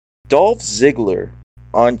noticeable, Dolph Ziggler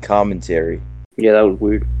on commentary. Yeah, that was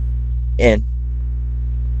weird. And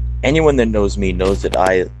anyone that knows me knows that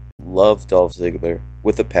I love Dolph Ziggler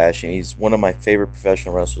with a passion. He's one of my favorite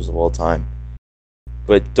professional wrestlers of all time.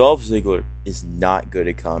 But Dolph Ziggler is not good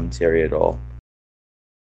at commentary at all.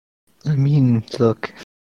 I mean, look,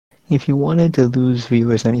 if you wanted to lose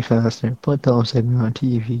viewers any faster, put Dolph Ziggler on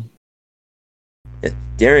TV.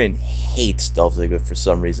 Darren hates Dolph Ziggler for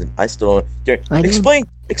some reason. I still don't. Darren,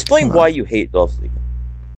 explain why you hate Dolph Ziggler.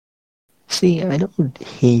 See, I don't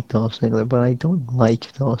hate Dolph Ziggler, but I don't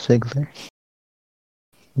like Dolph Ziggler.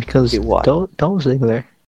 Because Dolph Ziggler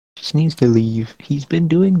just needs to leave. He's been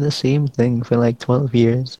doing the same thing for like 12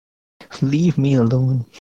 years. Leave me alone.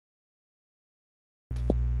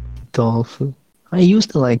 Dolph. I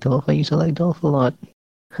used to like Dolph. I used to like Dolph a lot.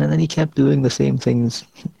 And then he kept doing the same things.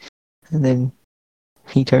 And then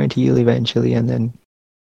he turned heel eventually, and then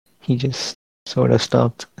he just sort of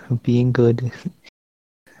stopped being good.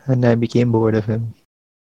 And I became bored of him.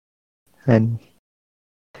 And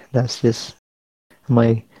that's just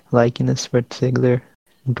my likeness for Ziggler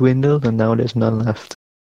dwindled, and now there's none left.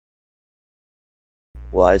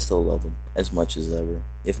 Well, I still love him as much as ever,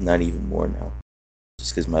 if not even more now.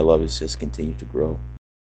 Just because my love has just continued to grow.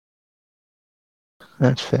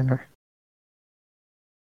 That's fair.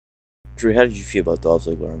 Drew, how did you feel about Dolph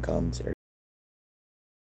Ziggler on commentary?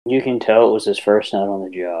 You can tell it was his first night on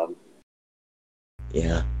the job.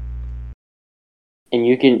 Yeah. And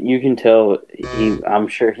you can tell I'm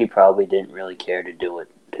sure he probably didn't really care to do it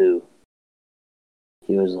too.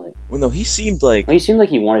 He was like, well, no, he seemed like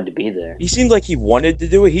he wanted to be there. He seemed like he wanted to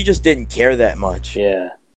do it. He just didn't care that much.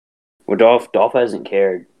 Yeah. Well, Dolph hasn't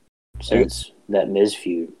cared since that Miz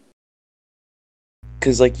feud.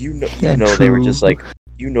 Because like they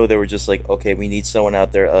were just like okay, we need someone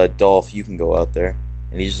out there. Dolph, you can go out there,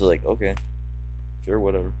 and he's just like, okay, sure,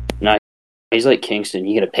 whatever. Nah, he's like Kingston.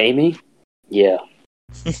 You gonna pay me? Yeah.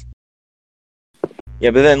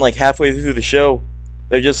 Yeah, but then like halfway through the show,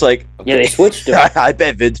 they're just like, okay. Yeah, they switched it. I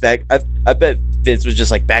bet Vince I bet Vince was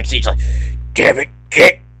just like backstage, like, damn it,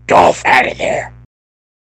 get Dolph out of there.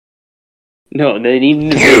 No, they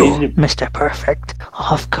needed Mr. Perfect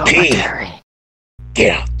off commentary.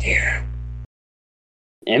 Get out there.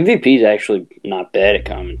 MVP's actually not bad at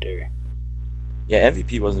commentary. Yeah,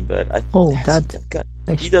 MVP wasn't bad.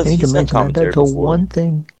 He does. He's done commentary before.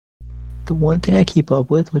 The one thing I keep up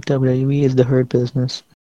with WWE is the Hurt Business.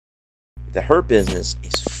 The Hurt Business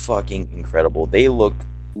is fucking incredible. They look.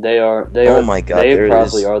 Oh my god! They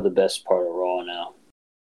probably are the best part of Raw now.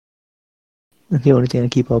 That's the only thing I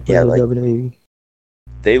keep up with WWE.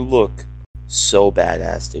 They look so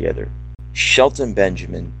badass together. Shelton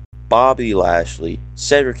Benjamin, Bobby Lashley,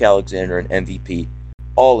 Cedric Alexander, and MVP,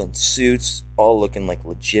 all in suits, all looking like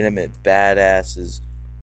legitimate badasses.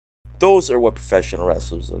 Those are what professional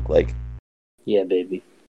wrestlers look like. Yeah, baby.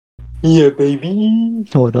 Yeah, baby.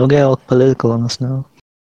 Oh, don't get all political on us now.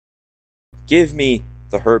 Give me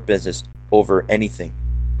the Hurt Business over anything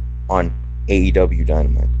on AEW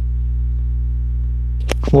Dynamite.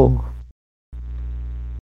 Whoa.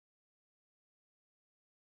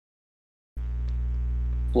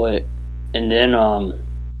 Wait, and then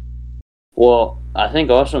well, I think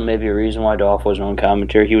also maybe a reason why Dolph wasn't on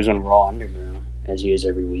commentary, he was on Raw Underground, as he is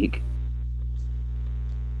every week.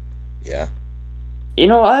 Yeah. You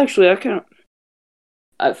know, at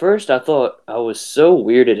first I thought I was so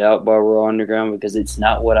weirded out by Raw Underground because it's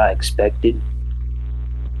not what I expected.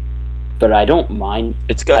 But I don't mind.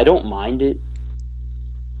 I don't mind it.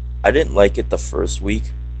 I didn't like it the first week,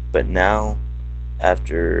 but now,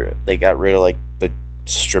 after they got rid of like the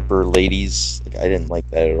stripper ladies, like, I didn't like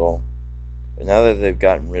that at all. But now that they've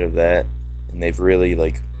gotten rid of that, and they've really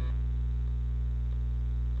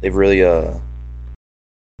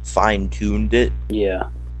fine-tuned it. Yeah.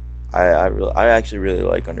 I actually really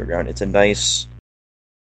like Underground. It's a nice,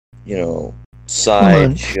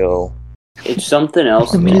 side show. It's something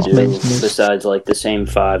else to do besides like the same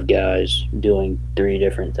 5 guys doing 3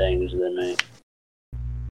 different things the night.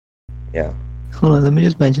 Yeah. Hold on, let me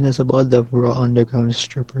just mention this about the Raw Underground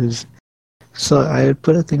strippers. So I had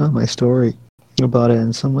put a thing on my story about it,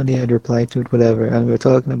 and somebody had replied to it, whatever, and we were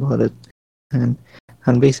talking about it, and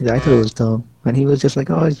basically I thought it was dumb, and he was just like,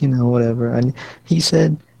 oh, whatever, and he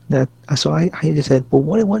said that, so I just said, well,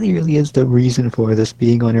 what really is the reason for this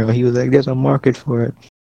being on Raw? He was like, there's a market for it.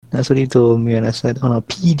 That's what he told me, and I said, on a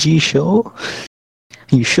PG show?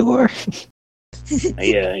 You sure?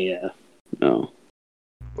 Yeah. No.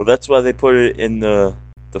 Well, that's why they put it in the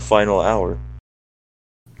final hour.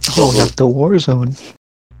 Oh, not the war zone.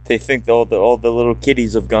 They think all the little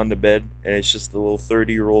kiddies have gone to bed, and it's just the little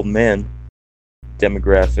 30-year-old man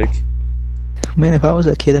demographic. Man, if I was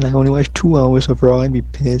a kid and I only watched 2 hours of Raw, I'd be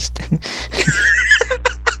pissed.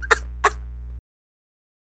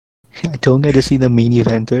 I don't get to see the main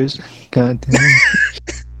eventers. God damn.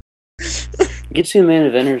 You get to see the main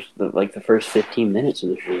eventers like the first 15 minutes of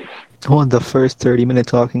the show. Oh, the first 30-minute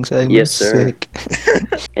talking segment. Yes, sir. Sick.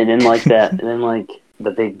 And then like that, and then like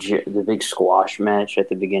the big squash match at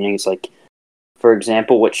the beginning. It's like, for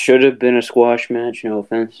example, what should have been a squash match. No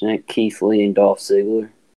offense, Nick, Keith Lee and Dolph Ziggler.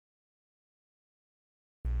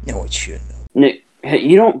 No, it shouldn't. Nick,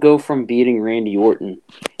 you don't go from beating Randy Orton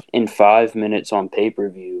in 5 minutes on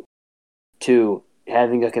pay-per-view to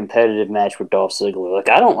having a competitive match with Dolph Ziggler. Like,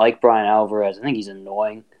 I don't like Bryan Alvarez. I think he's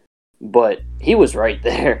annoying, but he was right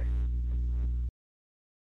there.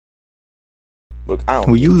 Look, I don't.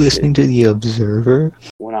 Were you listening to The Observer?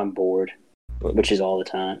 When I'm bored, which is all the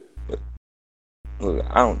time. Look,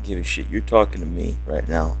 I don't give a shit. You're talking to me right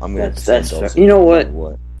now. I'm gonna. That's fair. You know what?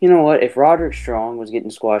 You know what? If Roderick Strong was getting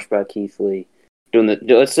squashed by Keith Lee,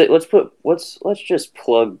 let's just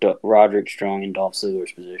plug Roderick Strong in Dolph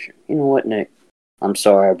Ziggler's position. You know what, Nick? I'm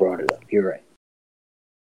sorry I brought it up. You're right.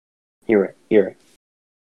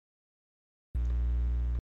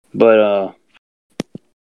 But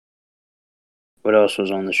what else was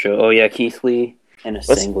on the show? Oh yeah, Keith Lee in a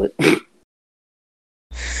singlet.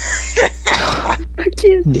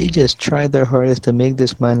 They just tried their hardest to make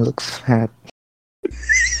this man look fat.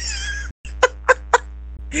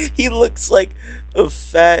 He looks like a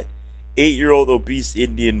fat 8-year-old obese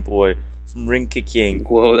Indian boy from Ring Ka King.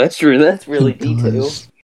 Whoa, that's true. That's really detailed.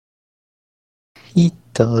 He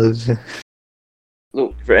does.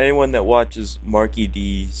 Look, for anyone that watches Marky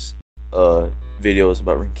D's videos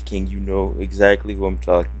about Ring Ka King, you know exactly who I'm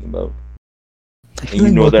talking about. And you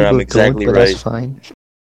know that I'm exactly right. That's fine.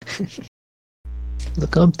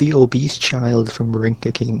 Look up the obese child from Ring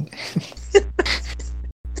Ka King.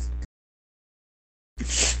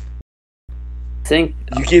 Think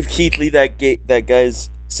you give Keith Lee that guy's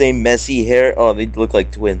same messy hair. Oh, they look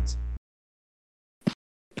like twins.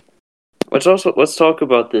 Let's talk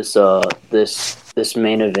about this this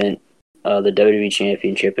main event, the WWE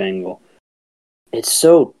Championship angle. It's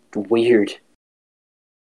so weird.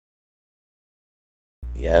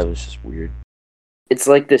 Yeah, it was just weird. It's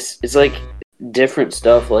like this. It's like different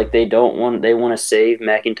stuff. Like they want to save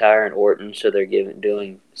McIntyre and Orton, so they're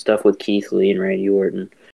doing stuff with Keith Lee and Randy Orton.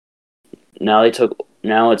 Now it's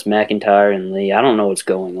McIntyre and Lee. I don't know what's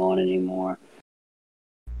going on anymore.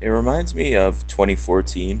 It reminds me of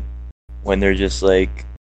 2014 when they're just like,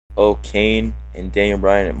 oh, Kane and Daniel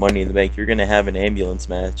Bryan at Money in the Bank, you're gonna have an ambulance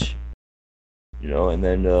match, and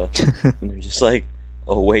then and they're just like,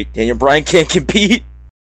 oh wait, Daniel Bryan can't compete.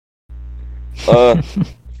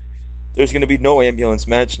 There's gonna be no ambulance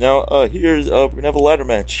match now. We're gonna have a ladder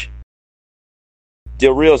match.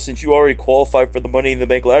 Del Rio, since you already qualified for the Money in the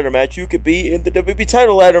Bank ladder match, you could be in the WWE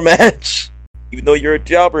title ladder match, even though you're a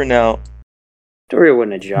jobber now. Del Rio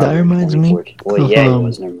wasn't a jobber. That reminds me. Well, yeah, he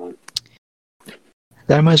was. Never mind.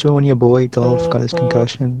 That reminds me when your boy Dolph got his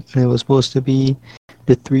concussion, and it was supposed to be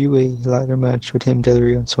the 3-way ladder match with him, Del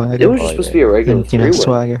Rio, and Swagger. It was just supposed to be a regular 3-way,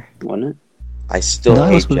 Swagger, wasn't it? I still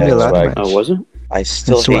hate Jack Swagger. Oh, was it? I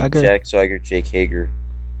still hate Jack Swagger, Jake Hager,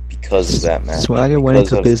 because of that match. Swagger went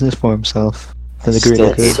into business for himself. For the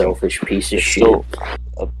still selfish piece of shit. Still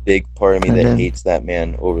a big part of me that hates that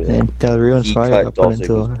man over there. And Del Rio and Swagger got put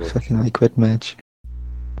into a fucking I Quit match.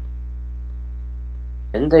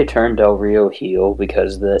 Didn't they turn Del Rio heel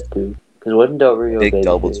because of that, dude? Because wasn't Del Rio big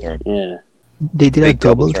double turn? Yeah. They did a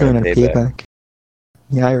double turn at Payback.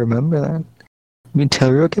 Yeah, I remember that. I mean,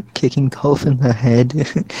 Del Rio kept kicking Dolph in the head.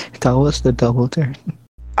 That was the double turn.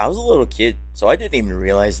 I was a little kid, so I didn't even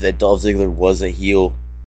realize that Dolph Ziggler was a heel.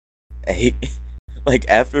 Like,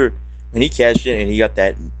 after, when he cashed in and he got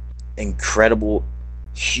that incredible,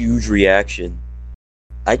 huge reaction,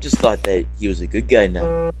 I just thought that he was a good guy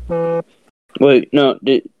now. Wait, no,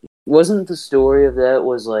 wasn't the story of that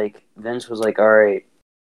was like Vince was like, all right,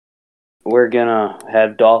 we're gonna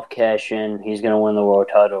have Dolph cash in, he's gonna win the world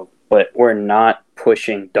title, but we're not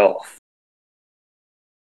pushing Dolph.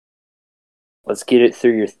 Let's get it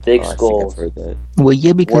through your thick skulls. I think I've heard that. Well,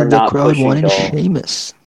 yeah, because the crowd wanted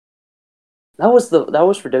Sheamus. That was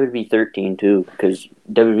for WWE 13 too, because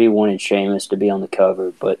WWE wanted Sheamus to be on the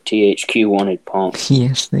cover, but THQ wanted Punk.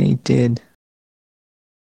 Yes, they did.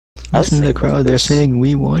 Listen to the crowd; they're saying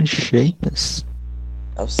we want Sheamus.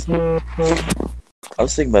 I was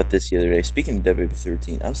thinking about this the other day. Speaking of WWE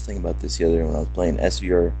 13, I was thinking about this the other day when I was playing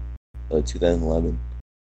SVR 2011.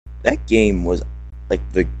 That game was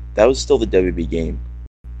that was still the WWE game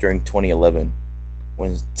during 2011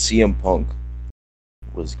 when CM Punk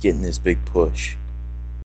was getting this big push.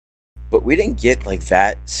 But we didn't get like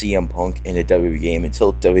that CM Punk in a WWE game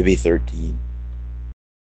until WWE 13.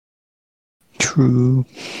 True.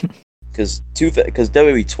 Because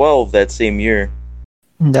WWE 12 that same year,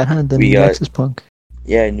 that had the new Nexus Punk.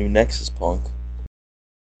 Yeah, new Nexus Punk.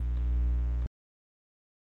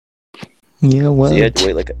 Yeah, well, so you had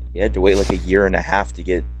to wait like a year and a half to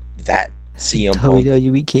get that CM Punk.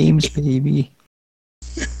 WWE games, baby.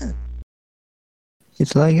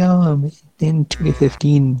 It's like in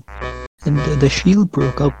 2K15, and the Shield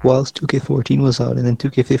broke up whilst 2K14 was out, and then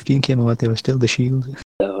 2K15 came out. They were still the Shield.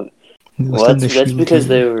 Well, that's because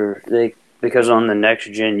because on the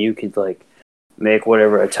next gen you could like make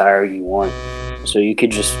whatever attire you want, so you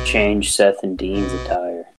could just change Seth and Dean's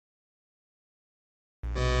attire.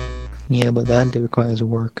 Yeah, but that requires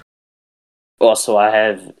work. Also, I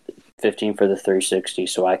have 15 for the 360,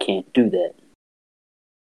 so I can't do that.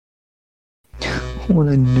 What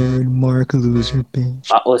a nerd, Mark loser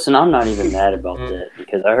bitch. Listen, I'm not even mad about that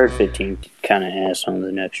because I heard 15 kind of ass on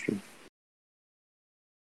the next gen.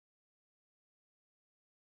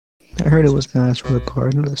 I heard it was ass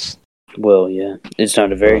regardless. Well, yeah, it's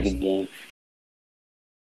not a very good game.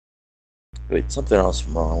 Wait, something else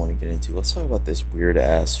from Raw I want to get into. Let's talk about this weird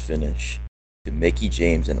ass finish to Mickie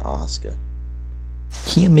James and Asuka.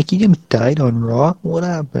 Yeah, Mickie James died on Raw? What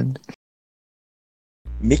happened?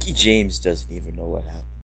 Mickie James doesn't even know what happened.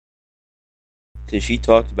 Because she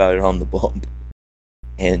talked about it on the bump.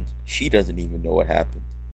 And she doesn't even know what happened.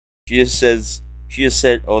 She just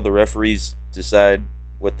said, oh, the referees decide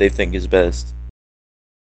what they think is best.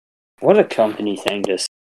 What a company thing to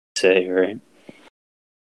say, right?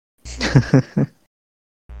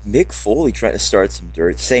 Mick Foley trying to start some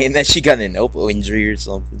dirt, saying that she got an elbow injury or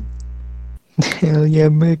something. Hell yeah,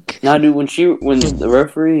 Mick. Nah, dude, when the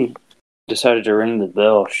referee decided to ring the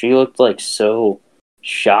bell, she looked like so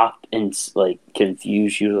shocked and like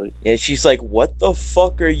confused. She was like, yeah, she's like, "What the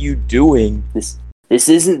fuck are you doing? This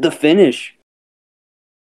isn't the finish."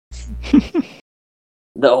 And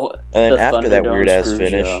then after that weird ass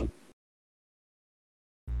finish,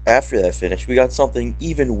 after that finish, we got something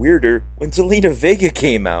even weirder when Zelina Vega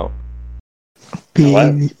came out. Big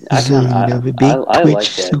Zelina, the big Twitch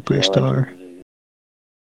superstar.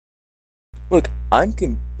 Look, I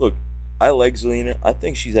like Zelina. I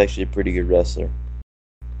think she's actually a pretty good wrestler.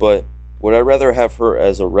 But would I rather have her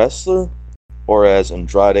as a wrestler or as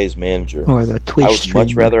Andrade's manager? Or the Twitch I would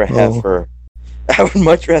much rather have her. I would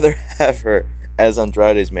much rather have her as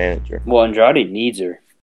Andrade's manager. Well, Andrade needs her.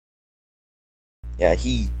 Yeah,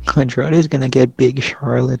 Andrade's gonna get big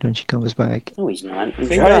Charlotte when she comes back. No, he's not.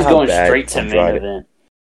 Andrade's going straight to main event.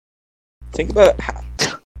 Think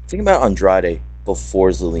about Andrade before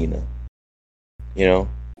Zelina. You know,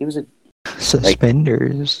 he was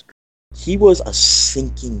suspenders. He was a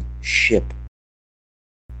sinking ship,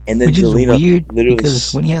 and then which Zelina is weird literally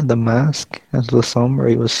because when he had the mask as the summer,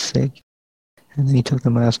 he was sick, and then he took the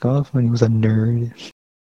mask off and he was a nerd.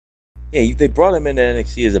 Yeah, they brought him into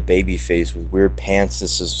NXT as a baby face with weird pants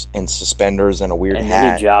and suspenders and a weird hat. And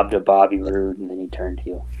then he jobbed to Bobby Roode, and then he turned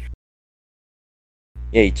heel.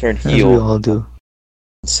 Yeah, he turned heel. As we all do.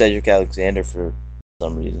 Cedric Alexander for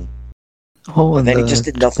some reason. Oh, and then he just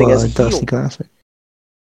did nothing as a Dusty heel. Classic.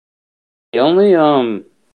 The only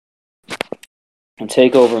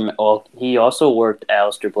TakeOver. Well, he also worked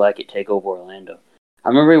Aleister Black at TakeOver Orlando. I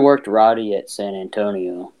remember he worked Roddy at San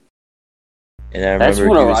Antonio. And I That's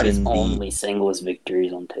remember one of Roddy's only singles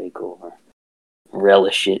victories on TakeOver.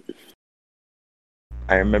 Relish it.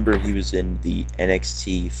 I remember he was in the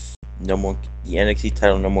NXT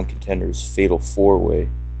title number one contenders Fatal 4-Way.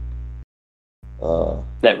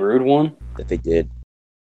 That Rude one that they did.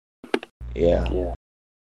 Yeah. Yeah.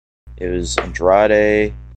 It was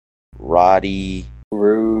Andrade, Roddy,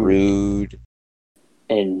 Rude,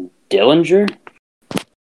 and Dillinger.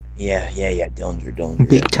 Yeah, Dillinger.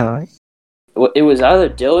 Big Ty. Well, it was either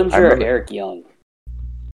Dillinger or Eric Young.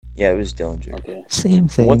 Yeah, it was Dillinger. Okay. Same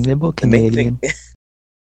thing. They're both Canadian.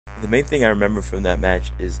 The main thing I remember from that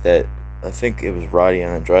match is that I think it was Roddy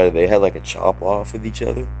and Andrade. They had like a chop off with each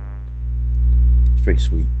other. It's pretty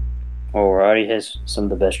sweet. Oh, Roddy has some of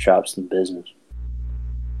the best chops in the business.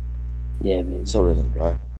 Yeah, man. So does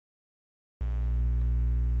Andrade.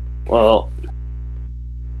 Well,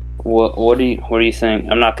 what do you think?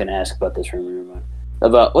 I'm not going to ask about this rumor.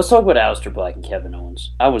 Let's talk about Aleister Black and Kevin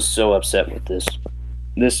Owens. I was so upset with this.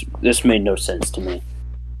 This made no sense to me.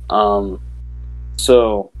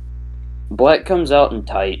 So Black comes out in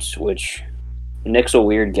tights, which Nick's a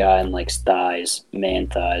weird guy and likes thighs, man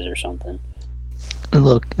thighs or something.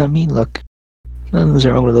 Look. Nothing's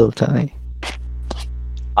wrong with a little tie.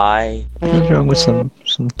 Nothing's wrong with some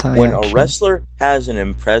tie. When action. a wrestler has an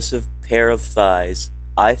impressive pair of thighs,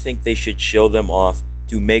 I think they should show them off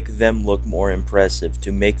to make them look more impressive,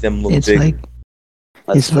 to make them look bigger.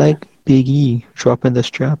 It's like Big E dropping the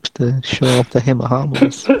straps to show off the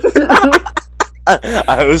Himahamas.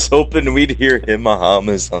 I was hoping we'd hear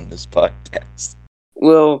Himahamas on this podcast.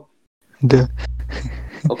 Well,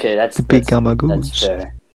 okay, that's the big That's Gamagoos.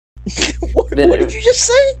 fair. what did you just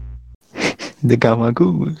say? The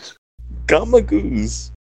Gamagoos.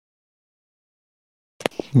 Gamagoos.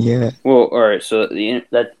 Yeah. Well, all right. So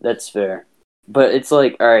that's fair, but it's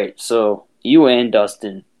like, all right. So you and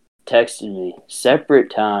Dustin texted me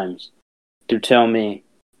separate times to tell me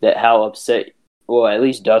that how upset. Well, at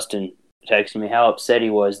least Dustin texted me how upset he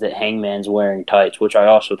was that Hangman's wearing tights, which I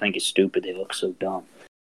also think is stupid. They look so dumb.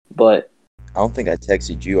 But I don't think I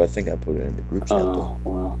texted you. I think I put it in the group chat. Oh,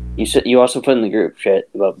 well, you also put in the group chat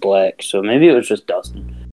about Black, so maybe it was just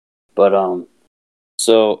Dustin. But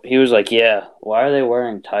so he was like, "Yeah, why are they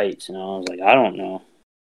wearing tights?" And I was like, "I don't know.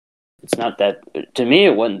 It's not that to me.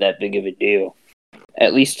 It wasn't that big of a deal.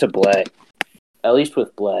 At least to Black. At least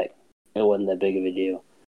with Black, it wasn't that big of a deal.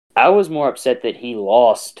 I was more upset that he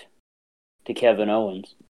lost to Kevin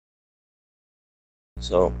Owens.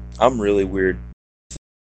 So I'm really weird. The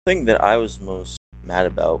thing that I was most mad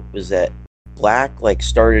about was that Black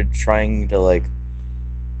started trying to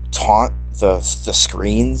taunt the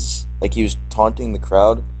screens, he was taunting the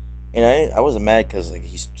crowd, and I wasn't mad because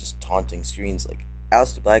he's just taunting screens.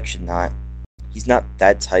 Aleister Black he's not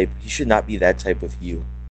that type. He should not be that type of heel.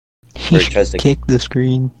 He should kick the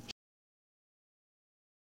screen.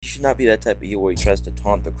 He should not be that type of heel where he tries to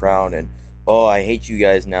taunt the crowd and, oh, I hate you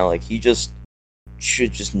guys now. He just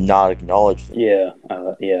should just not acknowledge them. Yeah.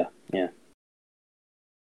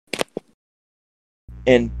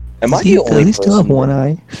 And am I the only person? Does he still have one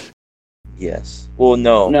eye? Yes. Well,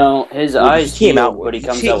 no. No, his eyes came out, but he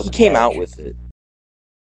comes he, out with he came out with it.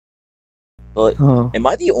 But am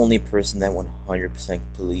I the only person that 100%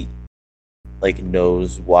 complete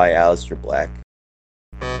knows why Aleister Black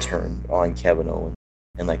turned on Kevin Owens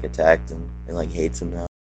and attacked him and hates him now?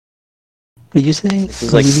 Did you say are you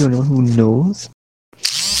the only one who knows?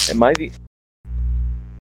 Am I the?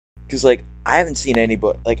 Because I haven't seen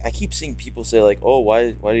anybody. I keep seeing people say oh,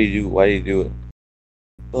 why do you do it?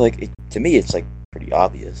 But to me it's pretty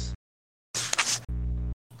obvious.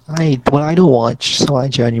 I don't watch, so I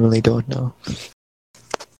genuinely don't know.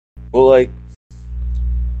 Well,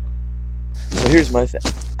 here's my thing.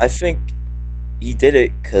 I think he did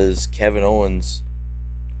it because Kevin Owens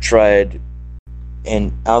tried,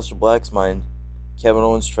 in Aleister Black's mind, Kevin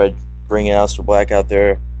Owens tried bringing Aleister Black out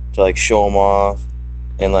there to show him off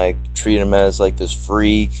and treat him as this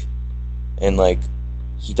freak, and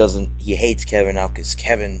he hates Kevin now because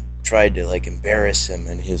Kevin tried to embarrass him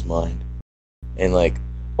in his mind, and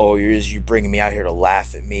oh, you're bringing me out here to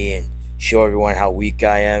laugh at me and show everyone how weak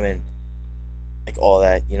I am and all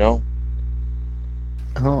that,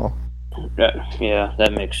 Oh. Yeah,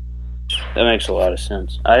 that makes a lot of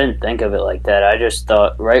sense. I didn't think of it like that. I just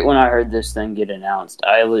thought right when I heard this thing get announced,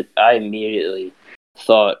 I immediately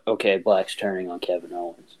thought, okay, Black's turning on Kevin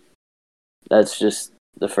Owens. That's just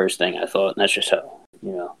the first thing I thought, and that's just how,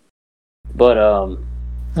 But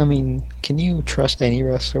I mean, can you trust any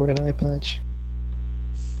wrestler with an eye patch?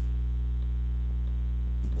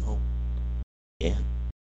 No. Yeah.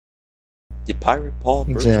 Did Pirate Paul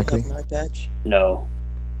exactly have an eye patch? No.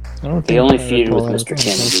 I don't think he only feuded with Mr.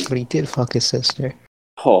 Kennedy. But he did fuck his sister.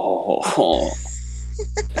 Oh.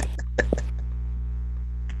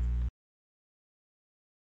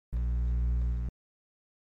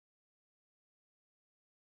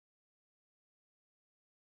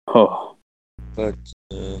 Oh. But,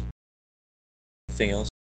 anything else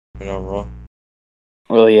going on Raw?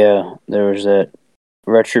 Well, yeah, there was that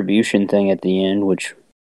Retribution thing at the end, which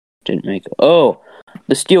Didn't make it. Oh,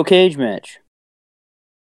 the steel cage match.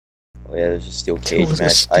 Oh yeah, there's a steel cage match. A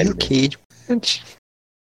steel cage match?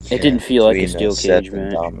 Yeah, it didn't feel like a steel cage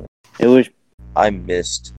match. It was. I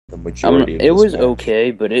missed the majority of it. It was match.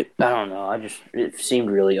 Okay, but I don't know. It seemed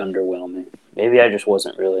really underwhelming. Maybe I just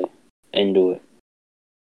wasn't really into it.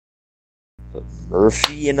 But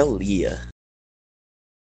Murphy and Aaliyah.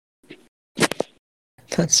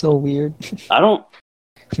 That's so weird. I don't.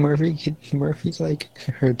 Murphy's like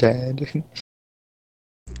her dad.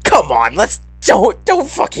 Come on, don't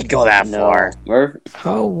fucking go that far.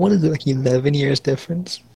 What is it, like 11 years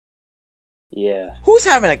difference? Yeah. Who's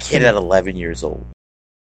having a kid at 11 years old?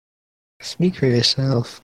 Speak for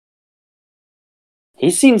yourself.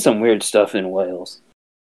 He's seen some weird stuff in Wales.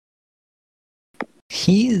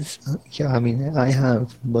 I mean, I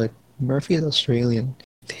have, but Murphy is Australian.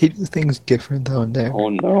 They do things different down there. Oh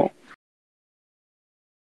no.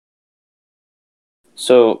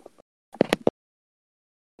 So,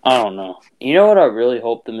 I don't know. You know what I really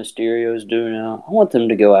hope the Mysterios do now? I want them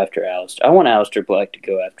to go after Aleister. I want Aleister Black to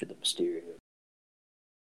go after the Mysterios.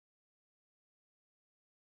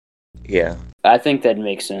 Yeah. I think that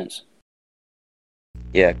makes sense.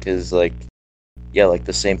 Yeah, because, like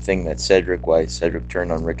the same thing that Cedric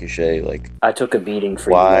turned on Ricochet, like... I took a beating for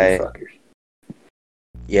you motherfuckers.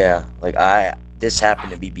 Yeah, this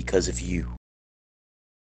happened to be because of you.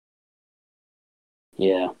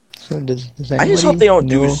 Yeah. So does I just hope they don't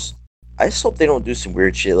do some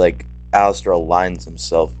weird shit like Aleister aligns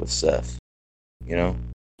himself with Seth. You know?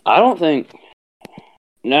 I don't think...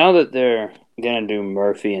 Now that they're gonna do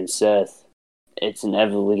Murphy and Seth, it's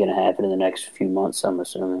inevitably gonna happen in the next few months, I'm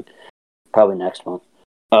assuming. Probably next month.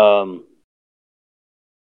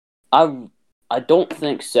 I don't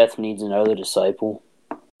think Seth needs another disciple.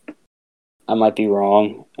 I might be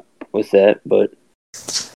wrong with that, but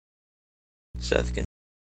Seth can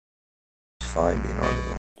fine being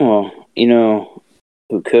arguable. Well, you know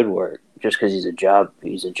who could work just because he's a job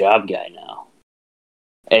guy now.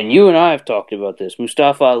 And you and I have talked about this.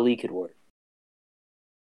 Mustafa Ali could work.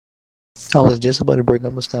 I was just about to bring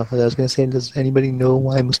up Mustafa. I was going to say, does anybody know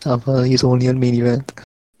why Mustafa Ali is only on main event?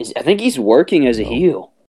 I think he's working as a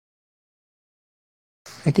heel.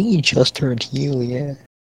 I think he just turned heel, yeah.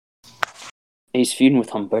 He's feuding with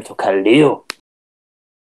Humberto Carrillo.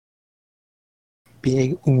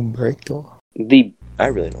 Big Humberto. I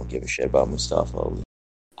really don't give a shit about Mustafa Ali.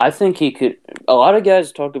 I think he could... A lot of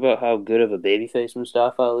guys talk about how good of a babyface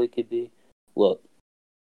Mustafa Ali could be. Look,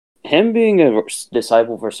 him being a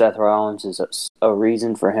disciple for Seth Rollins is a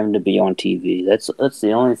reason for him to be on TV. That's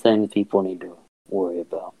the only thing that people need to worry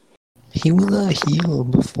about. He was a heel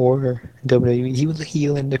before WWE. He was a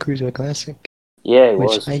heel in the Cruiserweight Classic. Yeah, he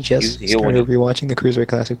was. I just started rewatching the Cruiserweight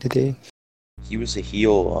Classic today. He was a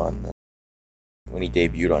heel on when he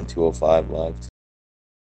debuted on 205 Live.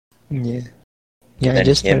 Yeah. Yeah, I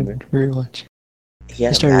just started rewatching.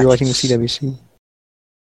 I started rewatching the CWC.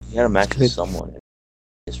 He had a match with someone.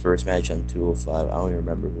 His first match on 205. I don't even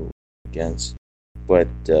remember who it was against. But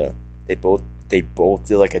they both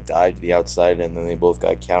did like a dive to the outside, and then they both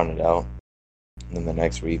got counted out. And then the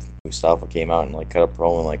next week, Mustafa came out and like cut a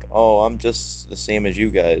promo and like, "Oh, I'm just the same as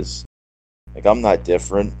you guys. Like, I'm not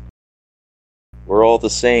different. We're all the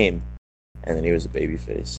same." And then he was a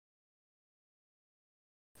babyface.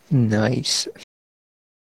 Nice.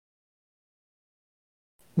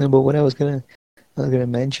 No, but what I was gonna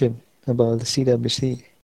mention about the CWC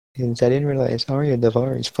is I didn't realize Arya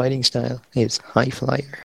Daivari fighting style is high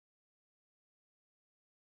flyer.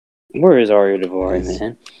 Where is Arya Daivari,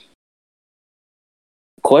 man?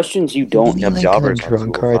 Questions you don't have jobbers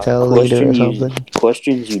drug cartel leader or something.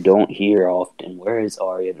 Questions you don't hear often. Where is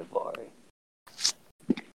Arya Daivari?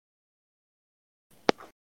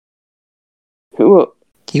 Who?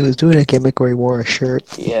 He was doing a gimmick where he wore a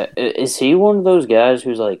shirt. Yeah, is he one of those guys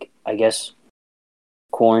who's like, I guess,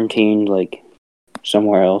 quarantined like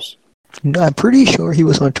somewhere else? No, I'm pretty sure he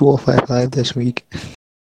was on 205 Live this week.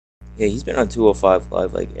 Yeah, he's been on 205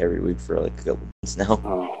 Live like every week for like a couple months now.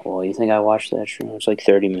 Oh, well, you think I watched that show? It's like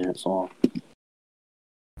 30 minutes long.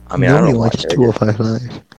 I mean, nobody watches 205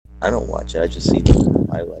 Live. I don't watch it. I just see the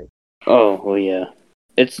highlight. Oh, well, yeah.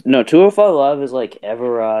 205 Live is like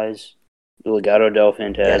Everrise, Legado del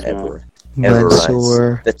Fantasma.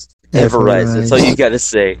 Mansoor. That's Everrise. That's all you gotta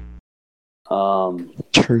say.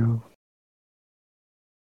 True.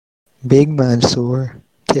 Big Mansoor.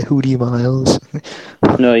 Tehudi Miles.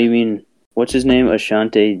 No, you mean, what's his name?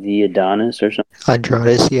 Ashante the Adonis or something?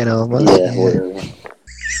 Andrade Cien Almas. Yeah, whatever.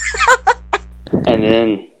 And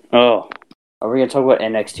then, are we gonna talk about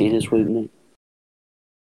NXT this week, man?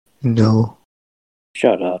 No.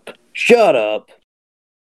 Shut up. Shut up!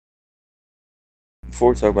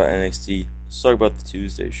 before we talk about NXT, let's talk about the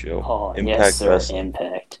Tuesday show. Oh, Impact yes, sir. Wrestling.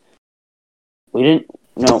 Impact. We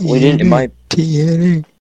didn't. In my TNA.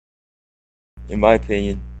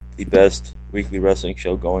 opinion, the best weekly wrestling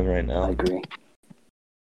show going right I now. agree.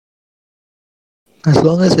 As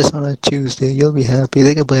long as it's on a Tuesday, you'll be happy.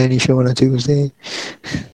 They can play any show on a Tuesday.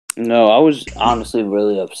 No, I was honestly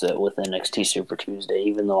really upset with NXT Super Tuesday,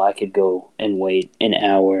 even though I could go and wait an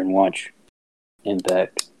hour and watch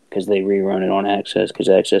Impact because they rerun it on Access because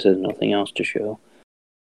Access has nothing else to show.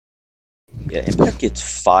 Yeah, Impact gets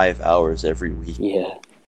 5 hours every week. Yeah.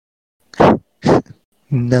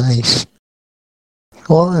 Nice.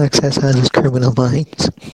 All Access has is Criminal Minds.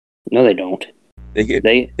 No, they don't. They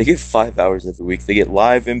get 5 hours every week. They get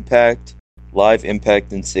live Impact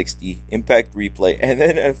in 60, Impact replay, and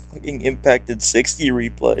then a fucking Impact in 60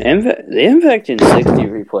 replay. The Impact in 60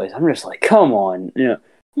 replays. I'm just like, come on. You know,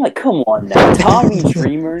 I'm like, come on now. Tommy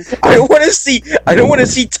Dreamer. I don't want to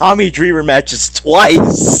see Tommy Dreamer matches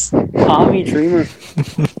twice. Tommy Dreamer.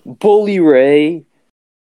 Bully Ray.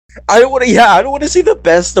 I don't want to see the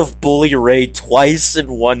best of Bully Ray twice in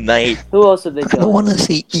one night. Who else have they I don't done? want to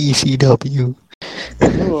see ECW.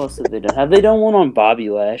 Who else have they done? Have they done one on Bobby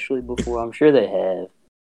Lashley before? I'm sure they have.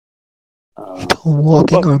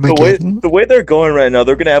 Walking Armageddon. The way they're going right now,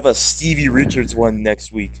 they're gonna have a Stevie Richards one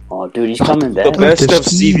next week. Oh, dude, he's coming back. The best Dr. of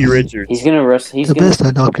Stevie Richards. He's gonna wrestle. The best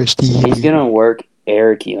of Dr. Steve. He's gonna work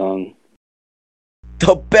Eric Young.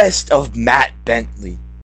 The best of Matt Bentley.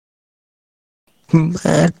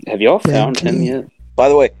 Matt. Have y'all found him Bentley. yet? By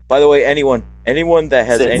the way, anyone that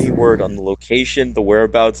has any word on the location, the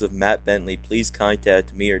whereabouts of Matt Bentley, please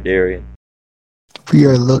contact me or Darian. We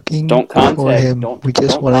are looking Don't for contact- him. don't- We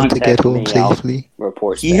just don't want him to get contact home me, I'll- safely.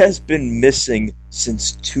 Reports. He has been missing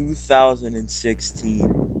since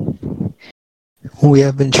 2016. We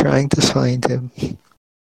have been trying to find him.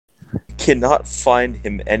 Cannot find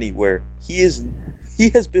him anywhere. He has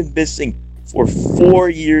been missing for 4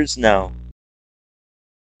 years now.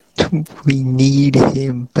 We need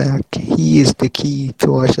him back. He is the key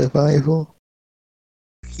to our survival.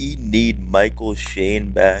 He need Michael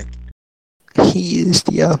Shane back. He is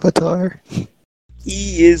the Avatar.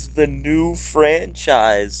 He is the new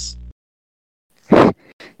franchise.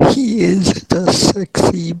 He is the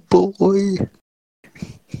sexy boy.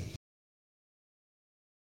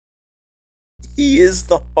 He is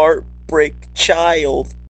the heartbreak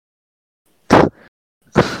child.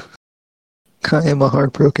 I am a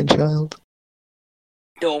heartbroken child.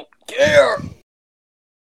 Don't care.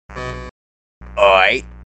 I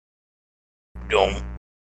don't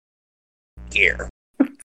care.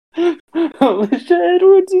 Alicia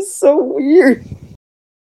Edwards is so weird.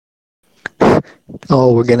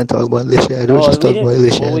 Oh, we're gonna talk about Alicia Edwards. Let's talk about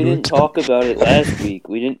Alicia we didn't Edwards. talk about it last week.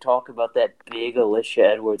 We didn't talk about that big Alicia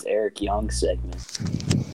Edwards Eric Young segment.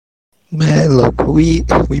 Man, look, we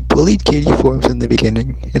bullied Katie Forbes in the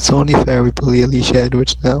beginning. It's only fair we bully Alicia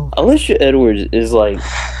Edwards now. Alicia Edwards is like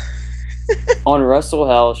on Russell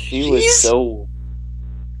House. She was Jeez. so.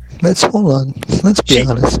 Let's hold on. Let's be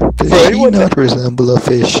honest. Does she anyone not resemble a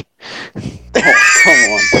fish? Oh,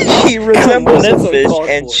 come on. She resembles That's a fish, uncalled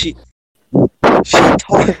and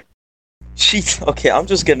for. okay, I'm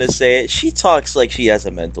just gonna say it. She talks like she has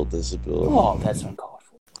a mental disability. Oh, that's uncalled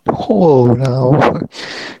for. Oh, no.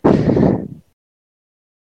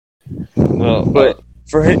 Well, But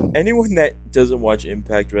for anyone that doesn't watch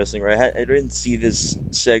Impact Wrestling, right? I didn't see this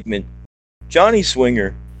segment. Johnny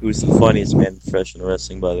Swinger, who's the funniest man in professional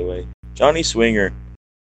wrestling, by the way. Johnny Swinger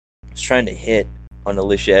was trying to hit on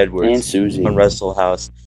Alicia Edwards and Susie. on Wrestle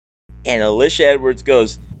House, and Alicia Edwards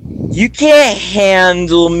goes, "You can't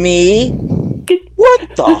handle me."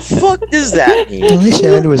 What the fuck does that mean? Alicia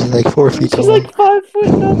Edwards is like 4 feet She's tall. like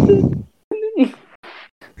 5'0".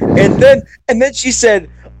 And then she said,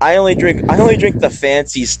 "I only drink the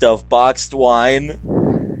fancy stuff, boxed wine."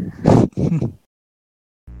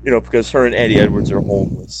 You know, because her and Eddie Edwards are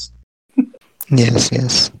homeless. Yes,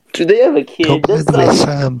 yes. Do they have a Oh, kid? by the way,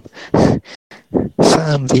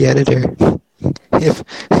 Sam, the editor. If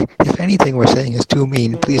anything we're saying is too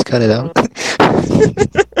mean, please cut it out.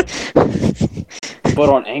 But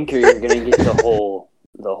on Anchor, you're gonna get the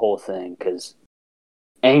whole thing because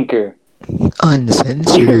Anchor.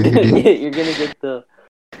 Uncensored. You're gonna get the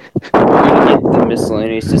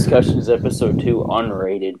Miscellaneous Discussions episode 2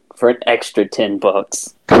 unrated for an extra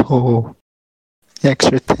 $10. Oh,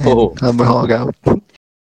 extra 10. Oh. I'm a hog out.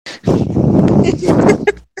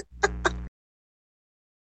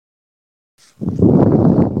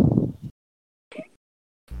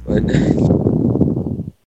 But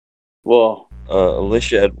Well,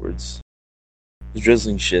 Alicia Edwards, the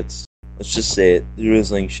drizzling shits. Let's just say it, the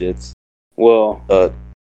drizzling shits. Well,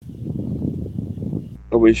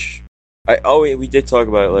 I wish. We did talk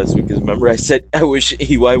about it last week. Because remember, I said I wish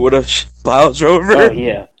EY would have Miles Rover. Oh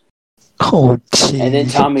yeah. Oh, jeez. And then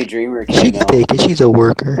Tommy Dreamer She came can out. take it. She's a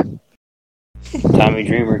worker. Tommy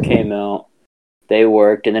Dreamer came out. They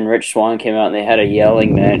worked, and then Rich Swann came out, and they had a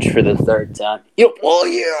yelling match for the third time. Yep, oh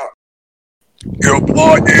yeah! Yep,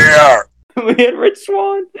 oh yeah! We had Rich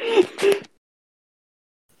Swann.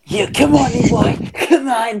 Yeah, come on, EY, come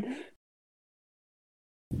on.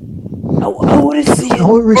 I want to see it.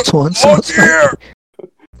 Oh, Rich Swann sounds like.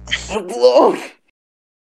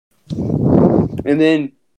 And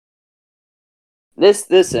then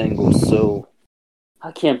this angle, so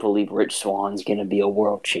I can't believe Rich Swann's gonna be a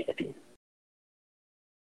world champion.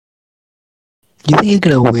 You think he's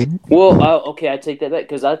gonna win? Well, okay, I take that back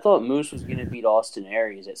because I thought Moose was gonna beat Austin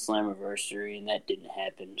Aries at Slammiversary, and that didn't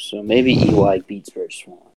happen. So maybe EY beats Rich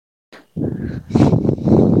Swann.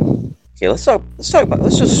 Okay, let's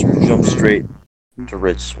just jump straight to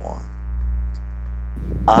Rich Swann.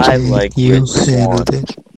 I like Rich Swann.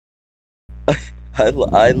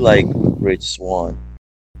 I like Rich Swann.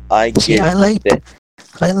 I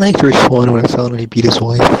liked Rich Swann when I found when he beat his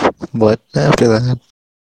wife, but after that,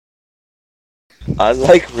 I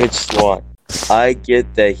like Rich Swann. I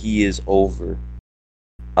get that he is over.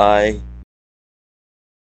 I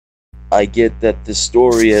get that the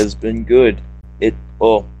story has been good.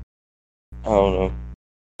 I don't know.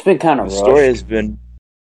 It's been kind of rushed. The story has been,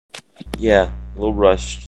 a little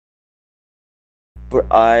rushed. But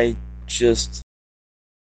I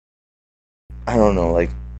don't know, like...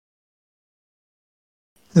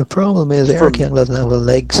 The problem is Eric Young doesn't have a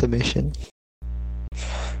leg submission.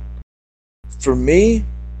 For me,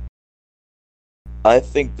 I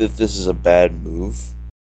think that this is a bad move.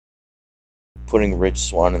 Putting Rich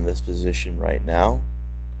Swann in this position right now.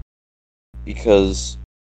 Because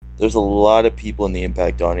there's a lot of people in the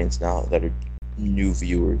Impact audience now that are new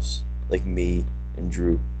viewers, like me and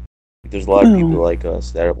Drew. There's a lot of people like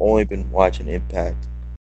us that have only been watching Impact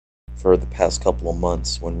for the past couple of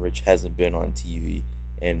months when Rich hasn't been on TV,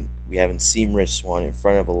 and we haven't seen Rich Swann in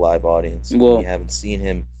front of a live audience. Well, we didn't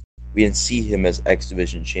see him as X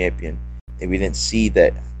Division champion, and we didn't see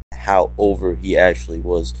that how over he actually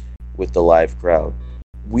was with the live crowd.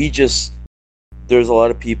 There's a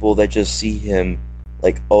lot of people that just see him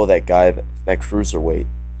like, oh, that guy, that cruiserweight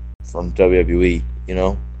from WWE, you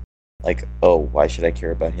know? Like, oh, why should I care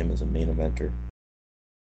about him as a main eventer?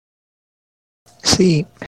 See,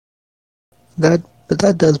 that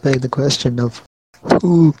does beg the question of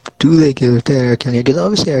who do they give to Eric Young? Because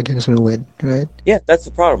obviously Eric Young's going to win, right? Yeah, that's the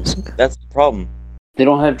problem. That's the problem. They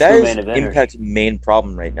don't have that true is main eventers. Impact's main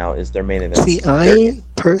problem right now is their main event. See, I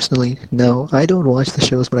personally, no, I don't watch the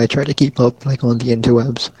shows, but I try to keep up like on the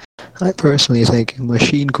interwebs. I personally think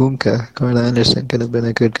Machine Kunkka, Carl Anderson, could have been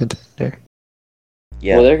a good contender.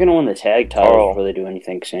 Yeah. Well, they're going to win the tag title before they do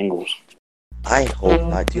anything singles. I hope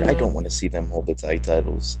not, dude. I don't want to see them hold the tag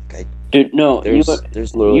titles. Dude, no, there's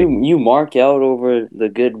literally... you mark out over the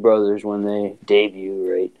Good Brothers when they debut,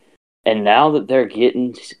 right? And now that they're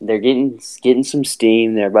getting some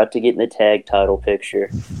steam, they're about to get in the tag title picture.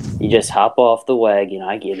 You just hop off the wagon.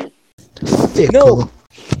 I get it.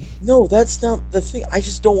 No, that's not the thing. I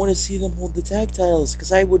just don't want to see them hold the tag titles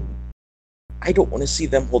because I don't want to see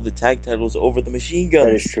them hold the tag titles over the Machine Guns.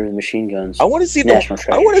 That is true. The Machine Guns. I want to see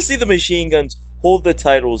the Machine Guns hold the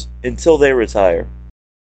titles until they retire.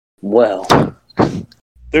 Well,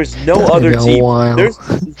 there's no other team. There's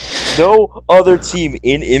no other team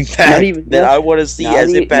in Impact that I want to see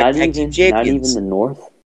as Impact Tag Team Champions. Not even the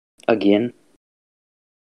North again.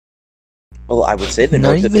 Well, I would say the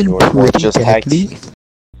North if the North were just tag team.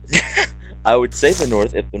 I would say the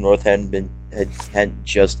North if the North hadn't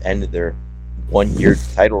just ended their 1-year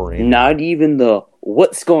title reign. Not even the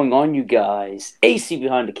what's going on, you guys? AC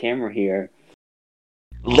behind the camera here.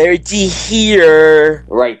 Larry D here.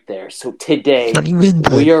 Right there. So today,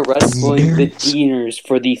 we are wrestling the Deaners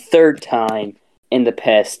for the third time in the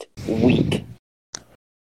past week.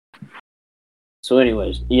 So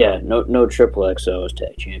anyways, yeah, no Triple XO as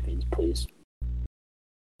tag champions, please.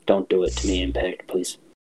 Don't do it to me, Impact, please.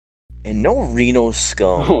 And no Reno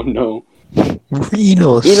Scum. Oh, no.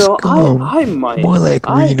 Reno Scum. I might. More like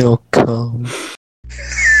Reno Cum.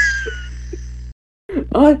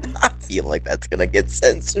 I feel like that's gonna get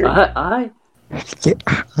censored. I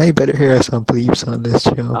better hear some bleeps on this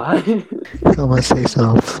show. I'm gonna say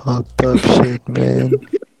some fucked up shit, man.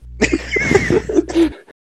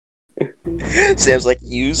 Sam's like,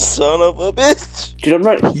 you son of a bitch. Dude, I'm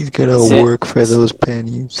not. He's gonna work for those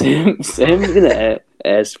pennies. Sam's gonna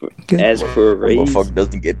ask for a raise. Motherfucker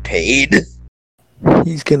doesn't get paid.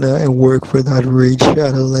 He's gonna work for that Raid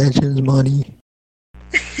Shadow Legends money.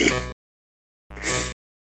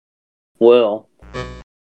 Well,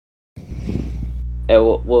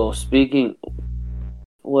 speaking...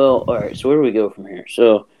 Well, alright, so where do we go from here?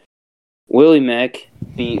 So, Willie Mack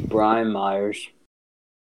beat Brian Myers,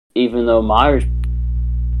 even though Myers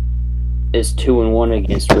is 2-1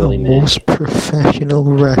 against Willie Mack. The most professional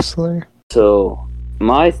wrestler. So,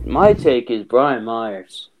 my take is Brian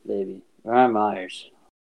Myers, baby. Brian Myers.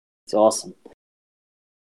 It's awesome.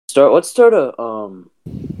 Let's start a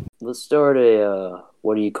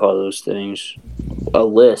what do you call those things? A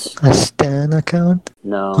list. A Stan account?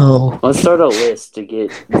 No. Oh. Let's start a list to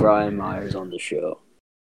get Brian Myers on the show.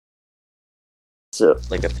 So,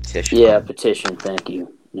 like a petition. Yeah, a petition. Thank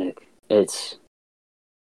you, Nick.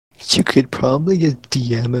 You could probably just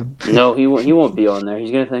DM him. No, he won't be on there.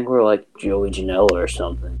 He's gonna think we're like Joey Janela or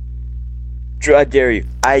something. Drew, I dare you.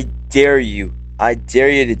 I dare you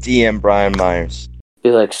to DM Brian Myers. Be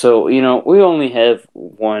like, so, we only have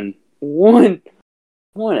one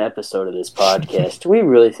episode of this podcast. We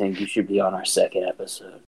really think you should be on our second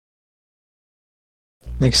episode.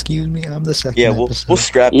 Excuse me, I'm the second. Yeah, we'll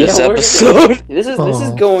scrap this episode. This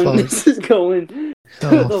is going.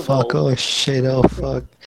 Oh fuck! Oh shit! Oh fuck!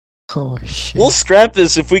 Oh shit! We'll scrap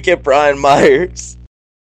this if we get Brian Myers.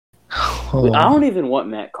 Oh. I don't even want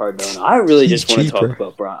Matt Cardona. I really just want to talk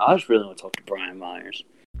about Brian. I just really want to talk to Brian Myers.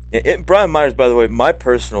 Brian Myers, by the way, my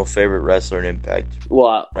personal favorite wrestler in Impact.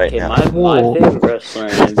 Well, right now. My favorite wrestler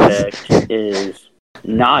in Impact is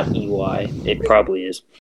not EY. It probably is.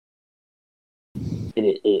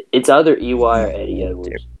 It's either EY or Eddie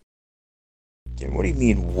Edwards. What do you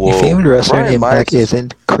mean, whoa? Your favorite wrestler in Impact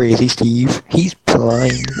isn't Crazy Steve. He's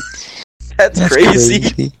blind. That's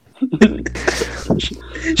crazy.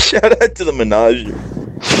 Shout out to the Menage.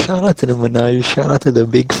 Shout out to the Menage. Shout out to the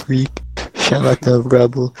Big Freak. Shout out to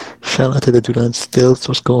Rebel. Shout out to the dude on stilts.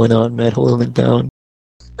 What's going on, man? Holding it down.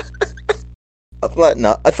 I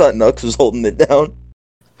thought Nux was holding it down.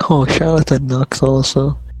 Oh, shout out to Nux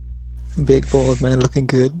also. Big bald man looking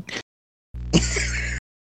good.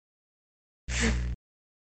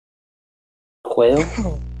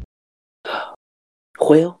 Whale?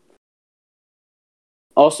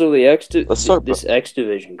 Also, this X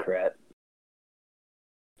Division crap.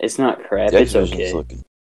 It's not crap, it's okay.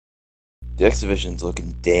 The X Division's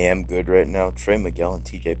looking damn good right now. Trey Miguel and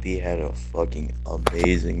TJP had a fucking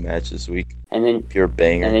amazing match this week. And then pure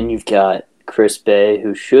banger. And then you've got Chris Bay,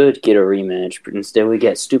 who should get a rematch, but instead we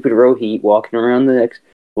got stupid Rohit walking around the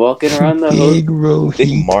Big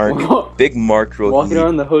Mark Rohit walking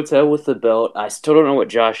around the hotel with the belt. I still don't know what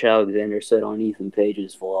Josh Alexander said on Ethan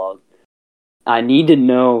Page's vlog. I need to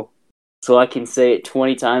know so I can say it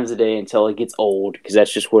 20 times a day until it gets old, because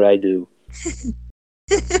that's just what I do.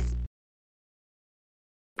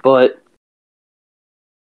 But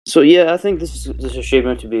so yeah, I think this is shaping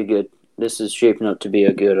up to be a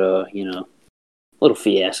good little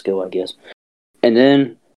fiasco, I guess. And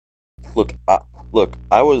then look,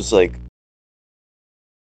 I was like,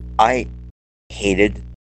 I hated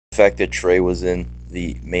the fact that Trey was in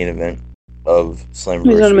the main event of Slammiversary.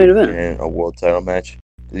 He's not a main event in a world title match.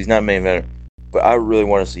 He's not a main eventer, but I really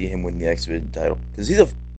want to see him win the X Division title because he's a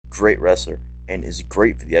great wrestler and is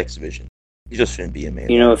great for the X Division. He just shouldn't be a main.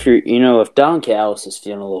 If Don Callis is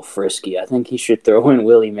feeling a little frisky, I think he should throw in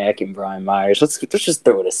Willie Mack and Brian Myers. Let's just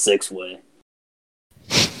throw it a 6-way.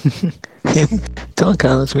 Don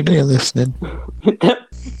Callis, we know you're listening.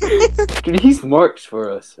 Dude, he's marks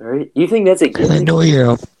for us, right? You think that's a good thing? I know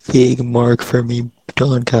you're a big mark for me,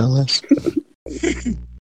 Don Callis.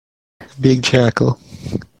 Big Jackal.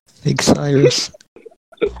 Big Cyrus.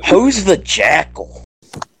 Who's the Jackal?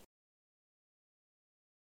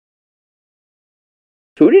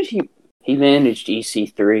 Who did he managed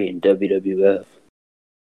EC3 in WWF?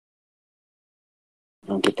 I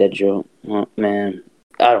don't get that joke. Oh, man,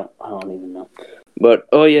 I don't even know. But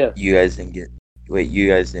oh yeah, you guys didn't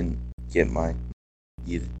get mine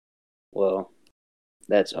either. Well,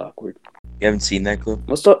 that's awkward. You haven't seen that clip?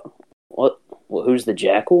 Let's talk. What? Well, who's the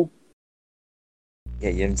Jackal? Yeah,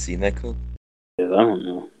 you haven't seen that clip? I don't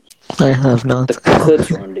know. I have not. The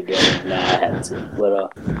clips run together. Nah, I haven't seen it.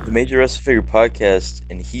 But the Major Wrestling Figure podcast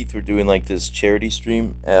and Heath were doing like this charity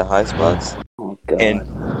stream at High Spots. Oh god. And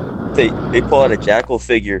they pull out a Jackal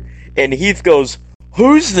figure, and Heath goes,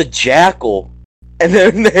 "Who's the Jackal?" And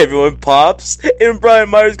then everyone pops, and Brian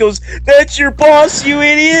Myers goes, "That's your boss, you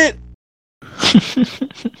idiot!"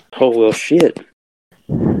 Oh well, shit.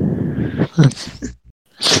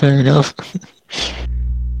 Fair enough.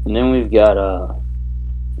 And then we've got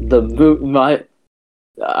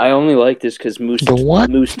I only like this because Moose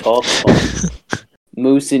talks.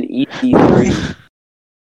 Moose and EC3.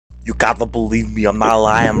 You gotta believe me, I'm not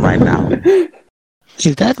lying right now.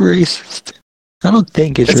 Is that racist? I don't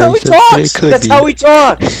think it's That's racist. how he But it talks! could That's be. how he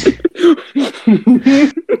talks!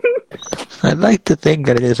 I'd like to think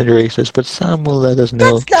that it isn't racist, but Sam will let us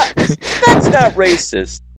know. That's not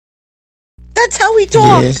racist. That's how he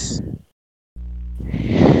talks!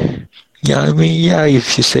 Yeah, I mean, yeah,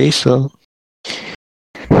 if you say so.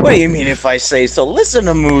 What do you mean if I say so? Listen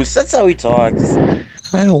to Moose, that's how he talks.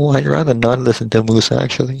 I'd rather not listen to Moose,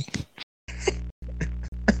 actually.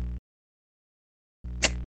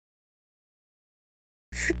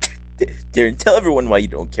 Darren, tell everyone why you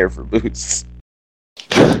don't care for Moose.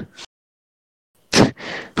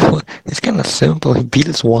 Well, it's kind of simple. He beat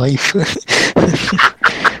his wife.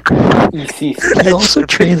 He also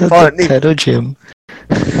trains at the pedo gym.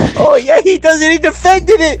 Oh yeah, he does it. He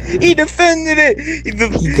defended it. He defended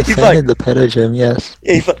the pedo gym, yes.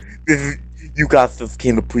 You guys just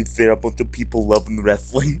can't please say about the people loving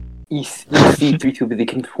wrestling. EC3 too busy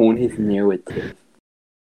controlling his narrative.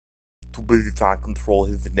 Too busy trying to control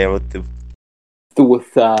his narrative.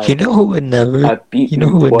 Suicide. You know who would never?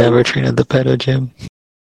 Never train at the pedo gym?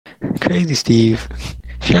 Crazy Steve.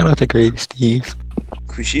 Shout out to Crazy Steve.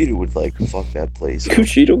 Kushida would fuck that place.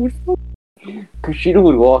 Kushida would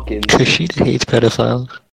walk in. Kushida hates pedophiles.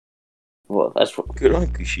 Well, that's what. Good on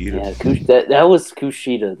Kushida. Yeah, that was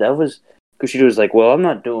Kushida. Kushida was like, "Well, I'm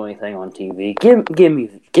not doing anything on TV.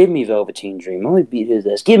 Give me Velveteen Dream. Let me beat his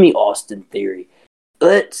ass. Give me Austin Theory.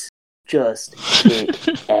 Let's just kick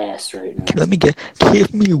ass right now.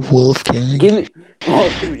 Give me Wolfgang. Dude,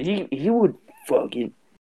 he would fucking.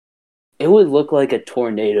 It would look like a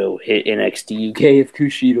tornado hit NXT UK if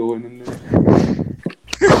Kushida went in there.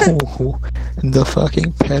 Oh, the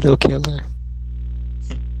fucking pedo killer.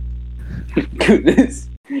 Goodness,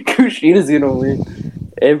 Kushida's gonna win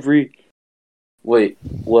every. Wait,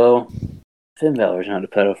 well, Finn Balor's not a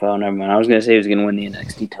pedophile. Never mind. I was gonna say he was gonna win the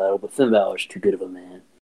NXT title, but Finn Balor's too good of a man.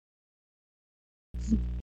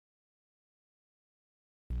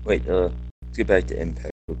 Wait, let's get back to Impact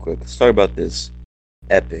real quick. Let's talk about this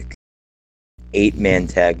epic 8-man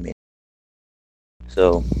tag match.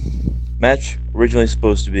 So, match originally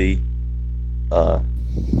supposed to be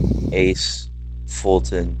Ace,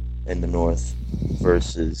 Fulton, and the North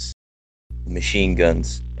versus the Machine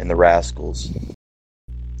Guns and the Rascals.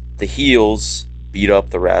 The heels beat up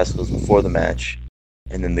the Rascals before the match,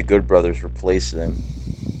 and then the Good Brothers replaced them.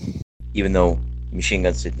 Even though Machine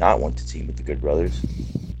Guns did not want to team with the Good Brothers.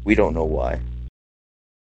 We don't know why.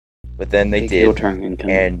 But then they did,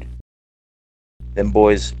 and them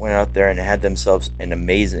boys went out there and had themselves an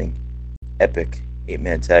amazing, epic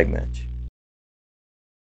 8-man tag match.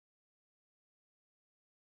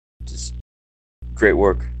 Just great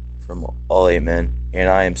work from all 8 men, and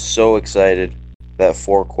I am so excited for that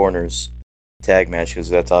 4 corners tag match, because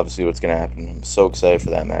that's obviously what's going to happen. I'm so excited for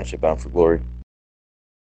that match at Bound for Glory.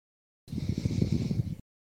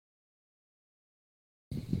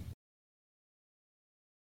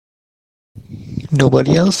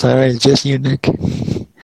 Nobody else? Alright, just you, Nick.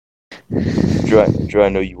 Drew, I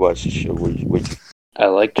know you watched the show. I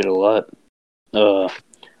liked it a lot.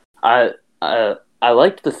 I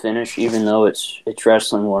liked the finish, even though it's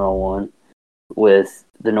Wrestling 101, with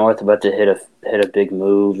the North about to hit a big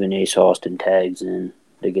move, and Ace Austin tags in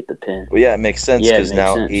to get the pin. Well, yeah, it makes sense, because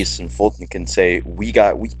now Ace and Fulton can say, we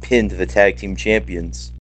pinned the tag team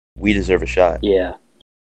champions. We deserve a shot. Yeah.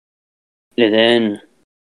 And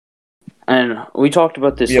we talked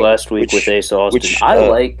about this last week with Ace Austin. I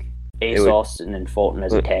like Ace Austin and Fulton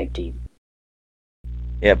as a tag team.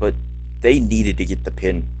 Yeah, but they needed to get the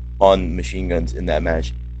pin on Machine Guns in that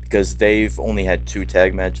match, because they've only had 2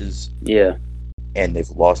 tag matches. Yeah. And they've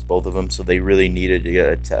lost both of them, so they really needed to get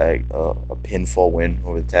a pinfall win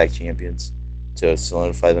over the tag champions to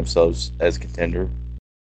solidify themselves as contender,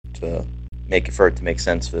 to make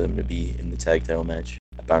sense for them to be in the tag title match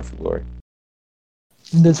at Bound for Glory.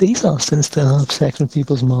 Does Ace Austin still have sex with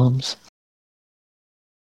people's moms?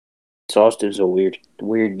 Ace Austin's a weird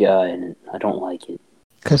guy, and I don't like it.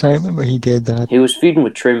 Because I remember he did that. He was feuding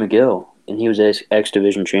with Trey Miguel, and he was X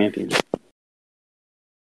Division champion.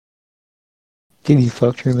 Did he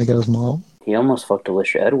fuck Trey Miguel's mom? He almost fucked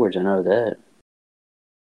Alicia Edwards, I know that.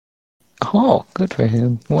 Oh, good for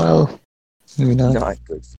him. Well, maybe not. Not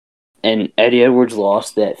good. And Eddie Edwards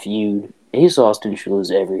lost that feud. Ace Austin should lose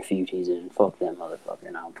every feud he's in. Fuck that motherfucker,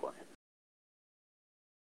 now I'm playing.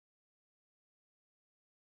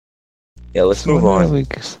 Yeah, let's move on.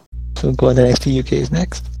 So go on to NXT UK is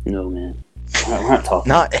next? No, man. We're not talking.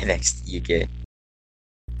 Not NXT UK.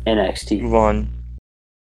 NXT. Move on.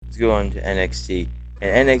 Let's go on to NXT.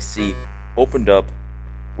 And NXT opened up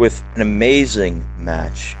with an amazing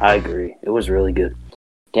match. I agree. It was really good.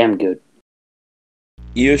 Damn good.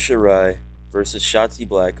 Io Shirai versus Shotzi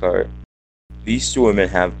Blackheart. These two women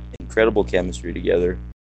have incredible chemistry together.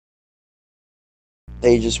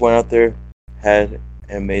 They just went out there, had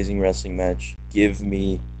an amazing wrestling match. Give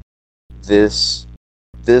me this.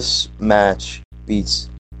 This match beats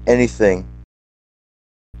anything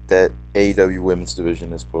that AEW Women's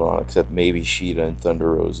Division has put on, except maybe Shida and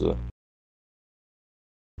Thunder Rosa.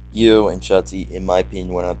 Io and Shotzi, in my opinion,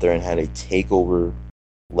 went out there and had a takeover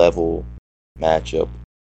level matchup.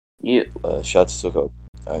 Yeah. Shotzi took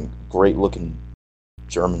a great looking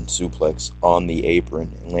German suplex on the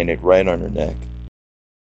apron and landed right on her neck.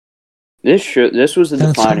 This was the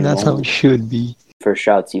defining That's how it should be for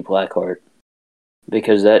Shotzi Blackheart,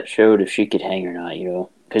 because that showed if she could hang or not.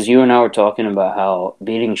 Because you and I were talking about how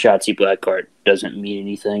beating Shotzi Blackheart doesn't mean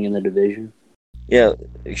anything in the division. Yeah,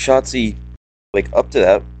 Shotzi, up to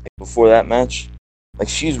that, before that match,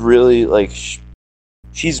 she's really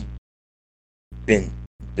she's been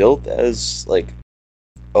built as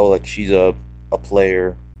she's a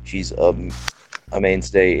player, she's a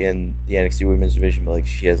mainstay in the NXT Women's Division, but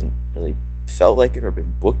she hasn't really felt like it or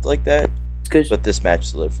been booked like that. But this match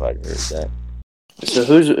solidified her as that. So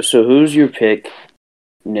who's your pick,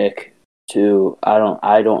 Nick?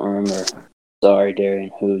 I don't remember. Sorry,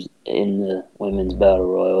 Darian. Who's in the women's battle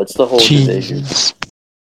royal? It's the whole division.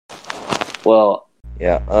 Well,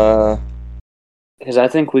 yeah. Because I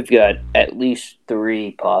think we've got at least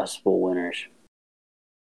 3 possible winners.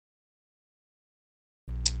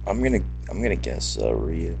 I'm gonna guess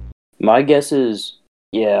Rhea. My guess is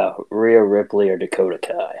Rhea Ripley or Dakota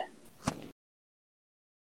Kai.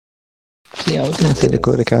 Yeah, I was gonna say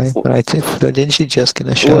Dakota Kai, but didn't she just get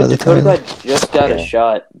a shot at the Dakota title? Kai just got a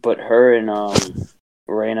shot, but her and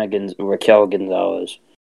Raquel Gonzalez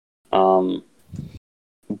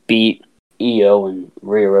beat Io and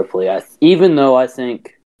Rhea Ripley. Even though I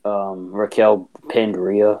think Raquel pinned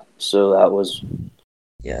Rhea, so that was.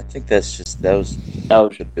 Yeah, I think that was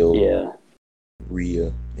the build. Yeah,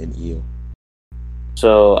 Rhea and Io.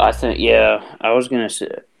 So I think I was gonna say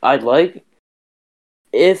I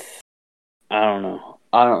don't know.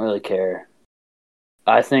 I don't really care.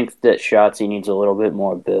 I think that Shotzi needs a little bit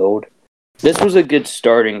more build. This was a good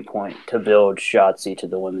starting point to build Shotzi to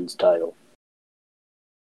the women's title.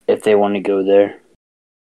 If they want to go there.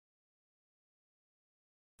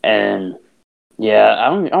 And,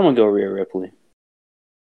 I'm going to go Rhea Ripley.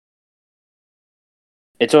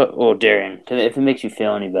 Darian, if it makes you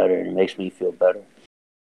feel any better, and it makes me feel better.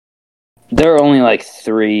 There are only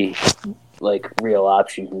 3 real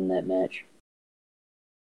options in that match.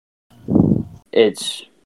 It's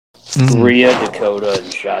Rhea, Dakota, and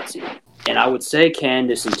Shotzi. And I would say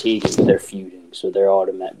Candice and Tegan, but they're feuding, so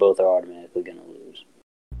both are automatically going to lose.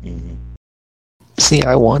 Mm-hmm. See,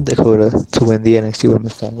 I want Dakota to win the NXT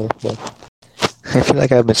Women's title, but I feel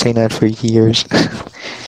like I've been saying that for years.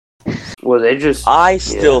 Well, they just... I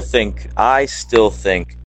still think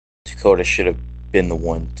Dakota should have been the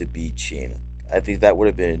one to beat Shayna. I think that would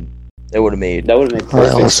have made perfect I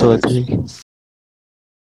also sense. agree.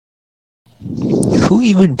 Who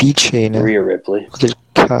even beat Shayna? Rhea Ripley. Was it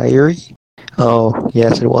Kairi? Oh,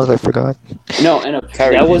 yes, it was. I forgot. No, and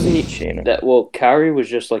that wasn't Shayna. Kairi was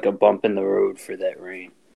just a bump in the road for that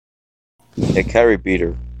reign. Yeah, Kairi beat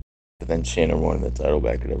her, but then Shayna won the title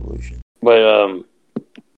back at Evolution. But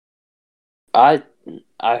I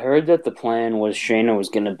heard that the plan was Shayna was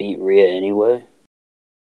going to beat Rhea anyway,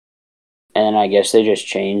 and I guess they just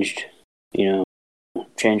changed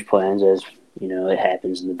plans as. It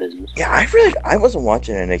happens in the business. Yeah, I wasn't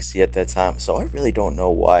watching NXT at that time, so I really don't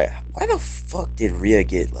know why. Why the fuck did Rhea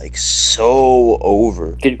get so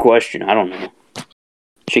over? Good question. I don't know.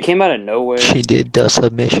 She came out of nowhere. She did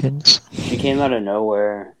submissions. She came out of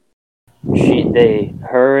nowhere.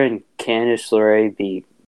 Her and Candice LeRae beat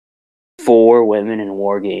 4 women in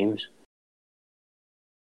War Games.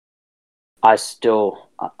 I still.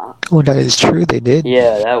 That is true. They did.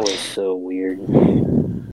 Yeah, that was so weird.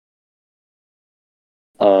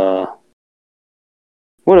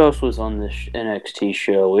 What else was on this NXT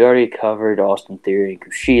show? We already covered Austin Theory and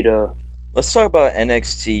Kushida. Let's talk about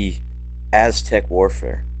NXT Aztec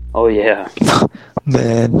Warfare. Oh yeah,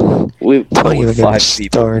 man. We've don't even get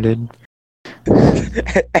started.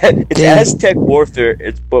 It's Aztec Warfare,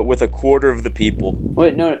 but with a quarter of the people.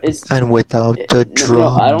 Wait, no, and without the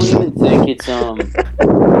drums. No, I don't even think it's I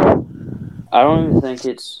don't even think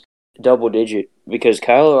it's double digit because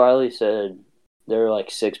Kyle O'Reilly said. There are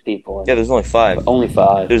 6 people. Yeah, there's only 5. Only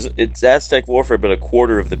 5. It's Aztec Warfare, but a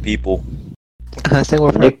quarter of the people. Aztec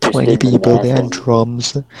Warfare, 20 people. They had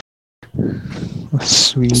drums.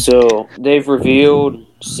 Sweet. So they've revealed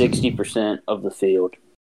 60% of the field.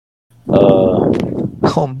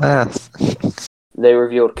 Oh, math. They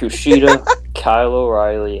revealed Kushida, Kyle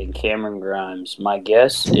O'Reilly, and Cameron Grimes. My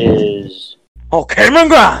guess is... Oh, Cameron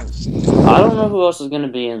Grimes! I don't know who else is going to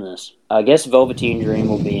be in this. I guess Velveteen Dream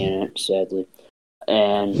will be in it, sadly.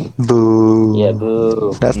 And... Boo. Yeah,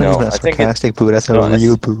 boo. That's not even a sarcastic boo, that's a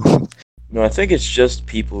real boo. No, I think it's just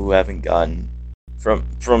people who haven't gotten... From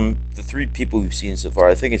the 3 people we've seen so far,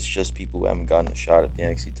 I think it's just people who haven't gotten a shot at the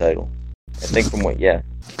NXT title. I think from what, yeah.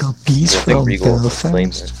 The Beast from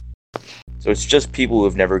Belfast. So it's just people who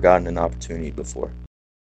have never gotten an opportunity before.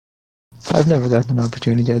 I've never gotten an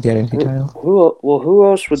opportunity at the NXT title. Who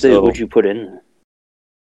else would you put in there?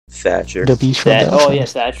 Thatcher. The Beast from Belfast. Oh,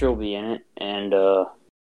 yes, Thatcher will be in it. And, The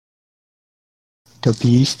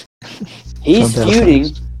Beast. He's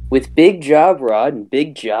feuding with Big Job Rod and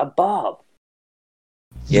Big Job Bob.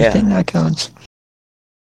 Yeah. I think that counts.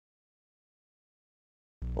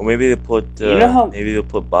 Well, maybe they put. Maybe they'll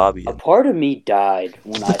put Bobby. A part of me died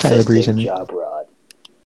when I said Big Job Rod.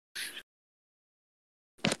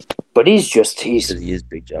 But he is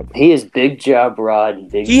Big Job. He is Big Job Rod and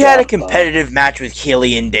Big. He had a competitive match with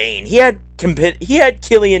Killian Dane. He had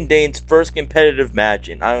Killian Dane's first competitive match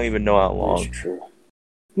in I don't even know how long. That's true.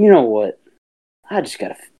 You know what? I just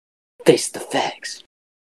gotta face the facts.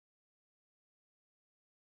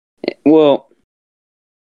 Well,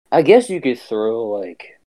 I guess you could throw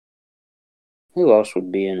like. Who else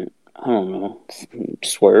would be in it? I don't know.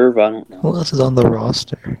 Swerve? I don't know. Who else is on the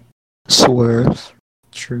roster? Swerve.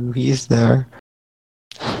 True, he's there.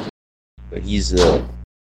 But he's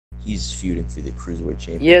feuding for the Cruiserweight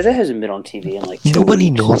Championship. Yeah, that hasn't been on TV in like 2 Nobody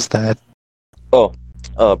weeks. knows that. Oh,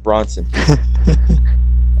 Bronson. Yeah,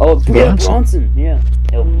 Bronson. Yeah.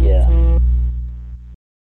 Oh, yeah.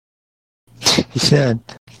 He said,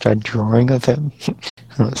 "Try drawing of him."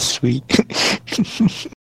 Oh, sweet.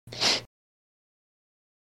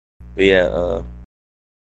 But yeah,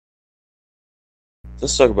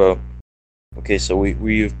 let's talk about. Okay, so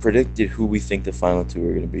we've predicted who we think the final 2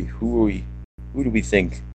 are going to be. Who do we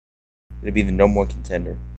think is going to be the number 1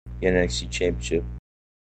 contender in the NXT Championship?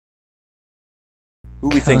 Who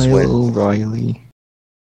we think's winning? O'Reilly.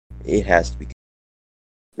 It has to be.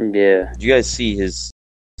 Yeah. Did you guys see his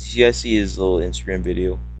little Instagram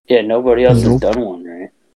video? Yeah, nobody else has done one, right?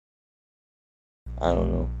 I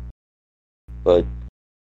don't know, but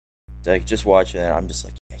like just watching that, I'm just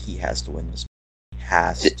like, yeah, he has to win this. He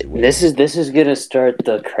has to win. This is gonna start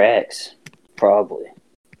the cracks, probably.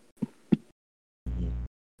 Mm-hmm.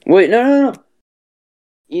 Wait, no.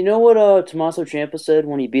 You know what Tommaso Ciampa said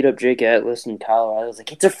when he beat up Jake Atlas in Colorado? I was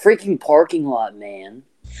like, it's a freaking parking lot, man.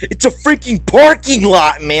 It's a freaking parking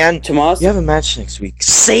lot, man. Tommaso, you have a match next week.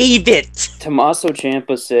 Save it. Tommaso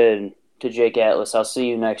Ciampa said to Jake Atlas, "I'll see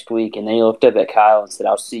you next week," and then he looked up at Kyle and said,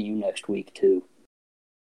 "I'll see you next week too."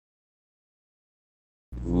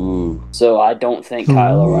 Ooh. So I don't think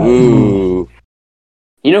Kyle O'Reilly. Ooh.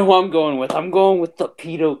 You know who I'm going with? I'm going with the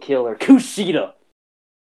pedo killer, Kushida.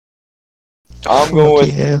 I'm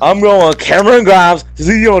going with Cameron Grimes because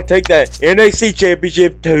he's gonna take that NXT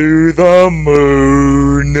Championship to the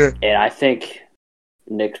moon. And I think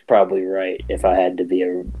Nick's probably right if I had to be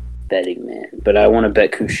a betting man, but I want to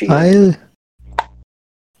bet Kushida.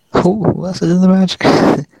 Who else is in the match?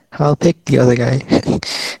 I'll pick the other guy.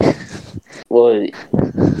 Well,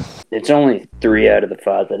 it's only 3 out of the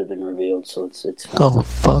 5 that have been revealed, so it's fine. Oh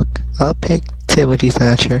fuck! I'll pick Timothy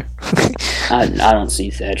Thatcher. I don't see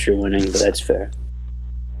Thatcher winning, but that's fair.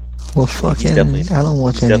 Well, fucking, I don't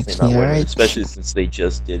want NXT, alright? Especially since they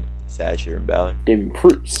just did Thatcher and Balor. Damien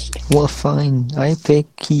Priest. Well, fine. I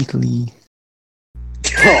pick Keith Lee.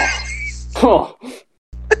 Oh.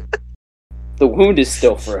 The wound is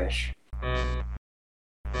still fresh.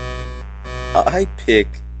 I pick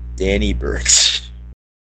Danny Burch.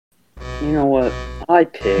 You know what? I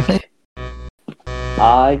pick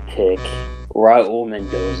Raul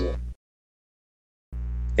Mendoza.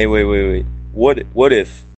 Hey, wait. What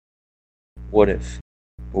if we're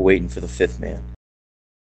waiting for the 5th man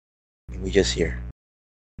and we just hear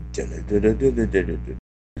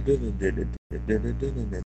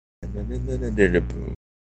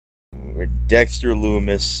where Dexter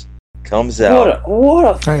Lumis comes out. What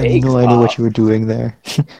a fake I had no idea what you were doing there.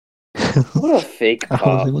 What a fake pop.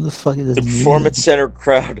 I was like, what the fuck is this? The Performance Center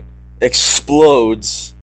crowd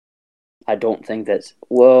explodes. I don't think that's...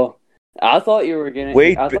 Well, I thought you were gonna...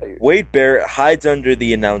 Wade Barrett hides under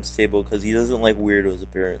the announce table because he doesn't like weirdos,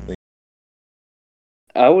 apparently.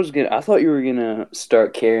 I thought you were gonna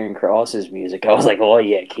start Karrion Kross's music. I was like, oh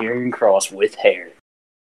yeah, Karrion Kross with hair.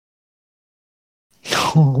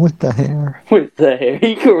 Oh, with the hair. With the hair.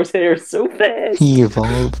 He grows hair so fast. He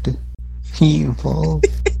evolved.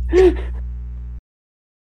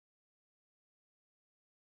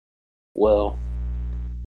 Well,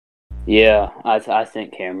 yeah, I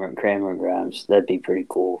think Cameron Grimes, that'd be pretty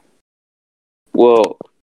cool. Well,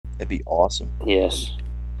 That'd be awesome. yes.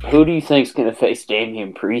 Who do you think's gonna face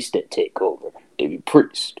Damian Priest at TakeOver? Damian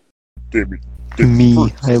Priest.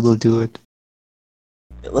 Me, I will do it.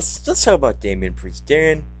 Let's talk about Damian Priest.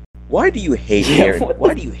 Darren, why do you hate Darren?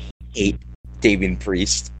 Why do you hate Damian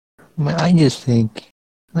Priest? I just think,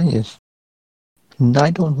 I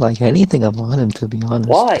don't like anything about him, to be honest.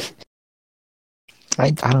 Why?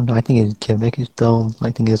 I don't know. I think his gimmick is dumb.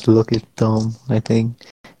 I think his look is dumb. I think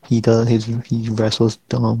he wrestles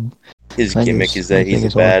dumb. His gimmick is that he's a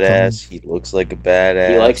badass. He looks like a badass.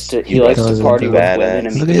 He likes to party with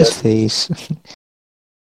women. Look at his face.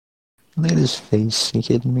 Look at his face. You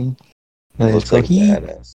kidding me? He looks like a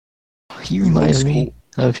badass. He reminds me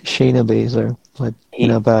of Shayna Baszler, but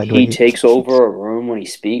in a bad way. He takes over a room when he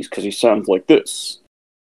speaks because he sounds like this.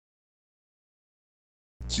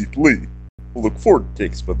 Keith Lee, I look forward to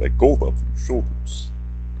taking some of that gold off your shoulders.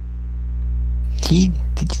 Did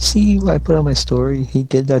you see what I put on my story? He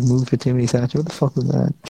did that move for Timothy Thatcher. What the fuck was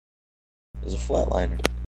that? It was a flatliner.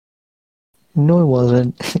 No, it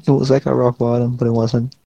wasn't. It was like a rock bottom, but it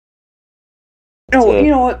wasn't. No, you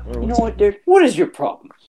know what, dude? What is your problem?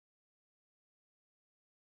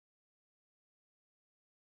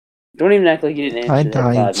 Don't even act like you didn't answer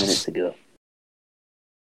that 5 minutes ago.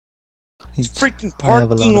 It's freaking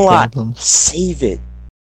parking lot. Save it.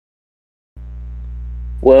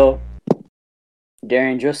 Well,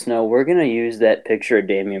 Darren, just know we're going to use that picture of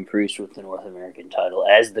Damian Priest with the North American title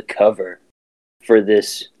as the cover for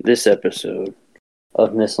this episode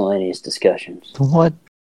of Miscellaneous Discussions. What?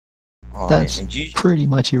 That's pretty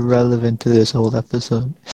much irrelevant to this whole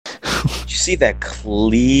episode. Did you see that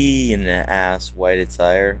clean-ass white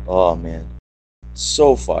attire? Oh, man.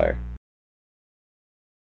 So fire.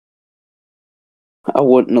 I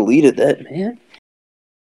wouldn't have deleted that, man.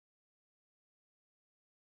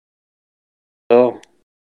 Oh.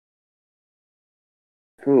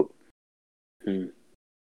 Who? You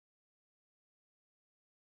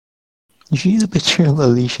see the picture of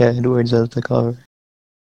Alicia Edwards as the cover?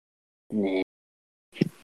 Nah.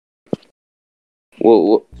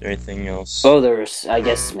 Well, is there anything else? Oh, there was, I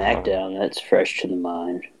guess, SmackDown. That's fresh to the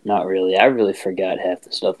mind. Not really. I really forgot half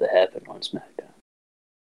the stuff that happened on SmackDown.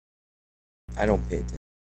 I don't pay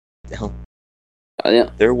attention. Yeah.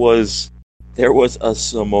 There was a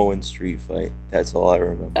Samoan street fight. That's all I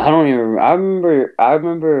remember. I don't even remember. I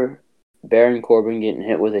remember Baron Corbin getting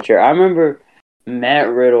hit with a chair. I remember Matt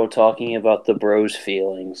Riddle talking about the bros'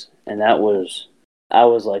 feelings, and I was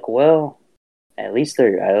like, well, at least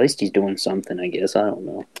he's doing something, I guess. I don't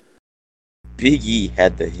know. Big E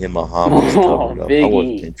had the Himahamas covered up. Big I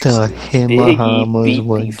wasn't E. interested. The Himahamas Big E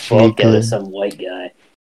were beat the fuck out of some white guy.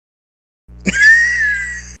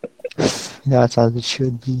 That's how it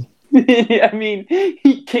should be. I mean,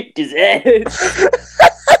 he kicked his ass.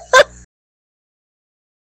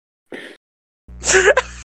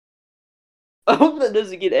 I hope that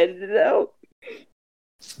doesn't get edited out.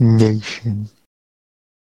 Nation.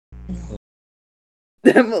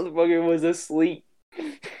 That motherfucker was asleep.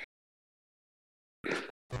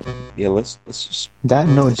 Yeah, let's just...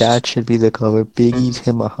 That should be the cover. Biggie's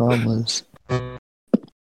Himahamas.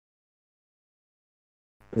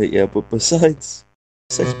 Yeah, but besides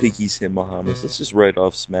Big E's Himahamas, let's just write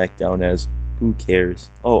off SmackDown as who cares.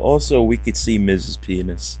 Oh, also we could see Miz's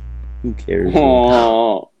penis. Who cares?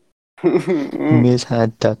 Miz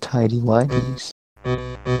had the tidy whities.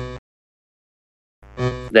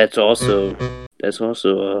 That's also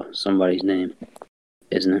somebody's name,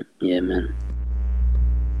 isn't it? Yeah, man.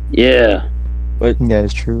 Yeah. But yeah,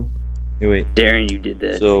 it's true. Hey, wait, Darren, you did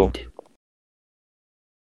that. So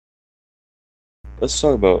let's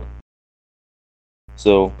talk about.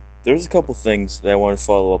 So there's a couple things that I want to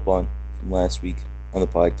follow up on from last week on the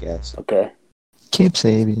podcast. Okay. Kip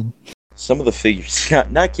Sabian. Some of the figures,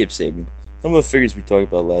 not Kip Sabian. Some of the figures we talked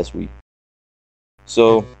about last week.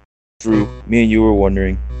 So, Drew, me and you were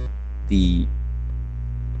wondering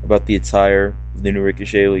about the attire of the new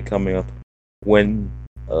Ricochet League coming up. When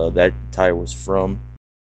that attire was from.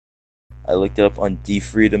 I looked it up on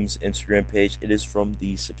D-Freedom's Instagram page. It is from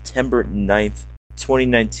the September 9th,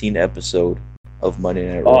 2019 episode of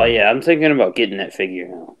Monday Night Raw. Oh, yeah, I'm thinking about getting that figure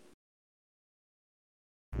now.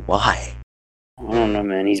 Why? I don't know,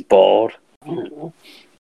 man. He's bald. I don't know.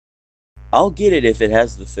 I'll get it if it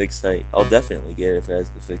has the fixed height. I'll definitely get it if it has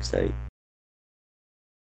the fixed height.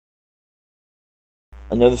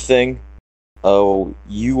 Another thing, Oh,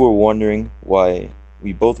 you were wondering why.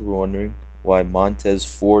 We both were wondering why Montez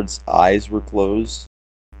Ford's eyes were closed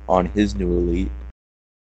on his new elite.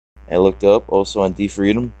 I looked up also on D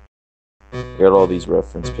Freedom. Got all these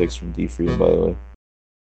reference pics from D Freedom, by the way.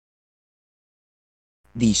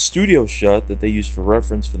 The studio shot that they used for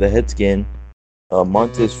reference for the head scan,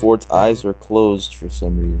 Montez Ford's eyes are closed for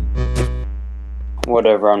some reason.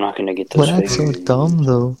 Whatever, I'm not gonna get those That's so figures. dumb,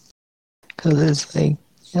 though. Because it's like,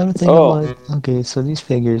 you have to think about, okay, so these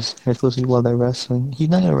figures are supposed to be while they're wrestling. He's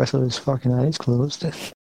not gonna wrestle with his fucking eyes closed.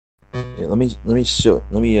 Yeah, let me show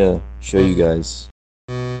you guys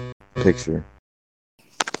a picture.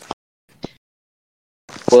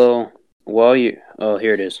 Well, while you... Oh,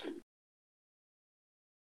 here it is.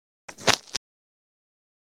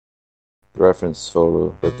 Reference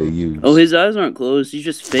photo that they use. Oh, his eyes aren't closed. He's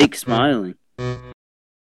just fake smiling.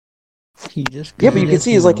 He just Yeah, but you can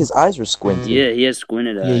see his eyes are squinted. Yeah, he has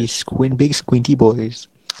squinted eyes. Yeah, he's big squinty boys.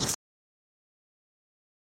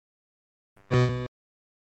 And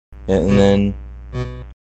then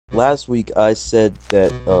last week I said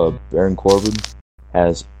that Baron Corbin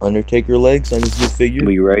has Undertaker legs on his new figure.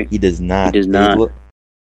 Were you right? He does not. He does not.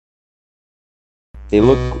 They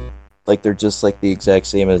look like they're just like the exact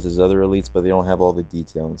same as his other elites, but they don't have all the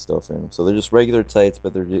detail and stuff in them. So they're just regular tights,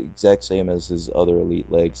 but they're the exact same as his other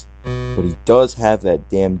elite legs. But he does have that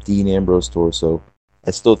damn Dean Ambrose torso.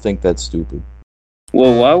 I still think that's stupid.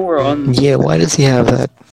 Well, while we're on... Yeah, why does he have that?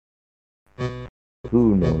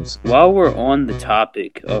 Who knows? While we're on the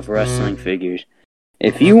topic of wrestling figures,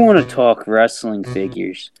 if you want to talk wrestling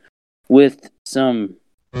figures with some...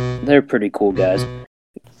 They're pretty cool guys.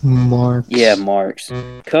 Marks. Yeah, Marks.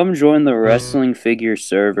 Come join the wrestling figure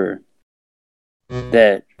server.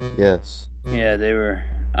 That... Yes. Yeah, they were...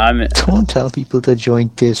 Don't tell people to join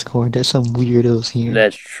Discord. There's some weirdos here.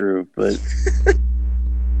 That's true, but...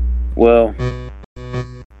 Well...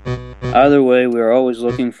 Either way, we're always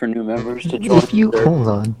looking for new members to join. Hold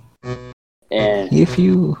on. And if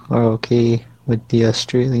you are okay with the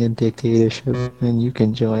Australian dictatorship, then you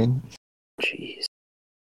can join. Jeez.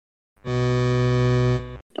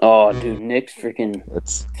 Oh, dude, Nick's freaking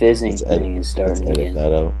fizzing thing is starting again.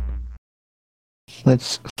 That out.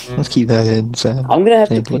 Let's keep that in, Sam. I'm gonna have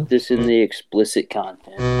to put this in the explicit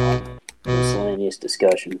content on miscellaneous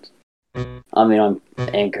discussions. I mean, on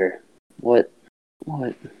Anchor. What?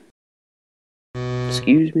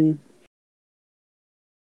 Excuse me?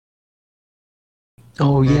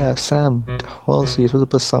 Oh yeah, Sam. Also, you're supposed to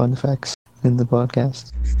put sound effects in the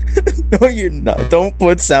podcast. No, you're not. Don't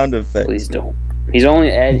put sound effects. Please don't. He's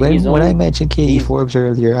only adding... When I mentioned Katie Forbes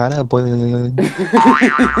earlier, I had a boiling...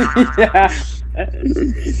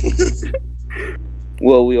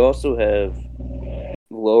 Well, we also have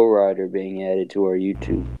Lowrider being added to our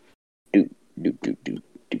YouTube.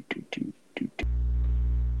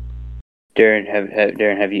 Darren,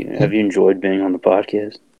 have you enjoyed being on the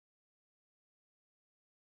podcast?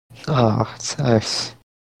 Oh, it's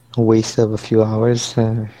a waste of a few hours.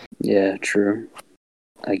 Yeah, true.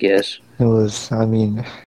 I guess. It was,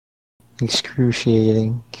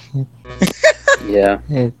 excruciating. Yeah.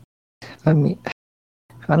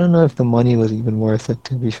 I don't know if the money was even worth it,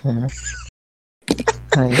 to be fair.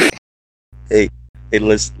 Hey,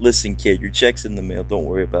 listen, kid, your check's in the mail. Don't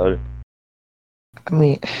worry about it.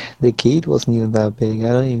 The gate wasn't even that big.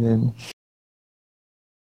 Don't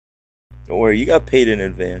worry, you got paid in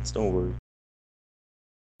advance. Don't worry.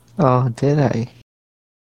 Oh, did I?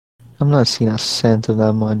 I'm not seeing a cent of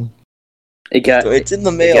that money. It's in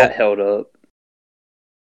the mail. It got held up.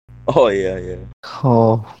 Oh, yeah.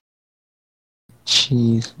 Oh,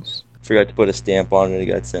 Jesus. Forgot to put a stamp on it. It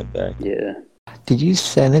got sent back. Yeah. Did you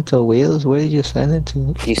send it to Wales? Where did you send it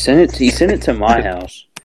to? He sent it to my house.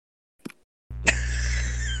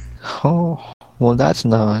 Oh, well, that's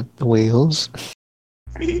not Wales.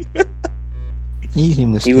 Easy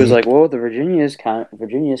mistake. He was like, "Well, Virginia is kind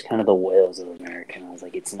of the Wales of America." And I was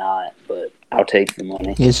like, "It's not, but I'll take the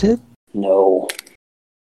money." Is it? No.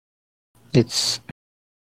 It's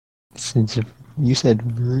you said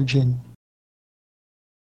virgin.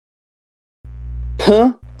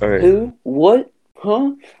 Huh? Right. Who? What?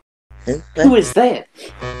 Huh? Who is that?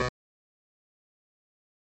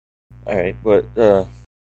 Alright, but,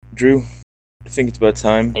 Drew, I think it's about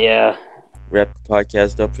time. Yeah. Wrap the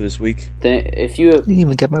podcast up for this week. If you I didn't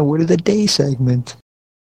even get my word of the day segment.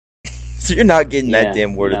 So you're not getting that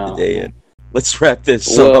damn word of the day in. Let's wrap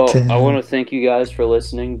this up. Well, I want to thank you guys for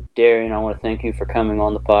listening. Darian, I want to thank you for coming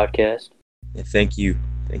on the podcast. Yeah, thank you.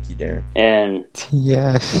 Thank you, Darren. And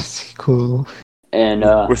yes, cool. And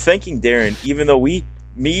we're thanking Darren, even though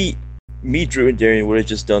me, Drew, and Darren would have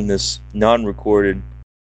just done this non-recorded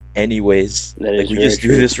anyways. That like is we very just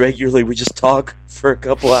true. do this regularly. We just talk for a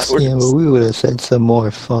couple hours. Yeah, but we would have said some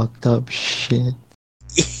more fucked up shit.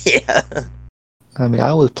 Yeah. I mean,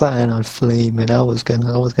 I was planning on flaming. I was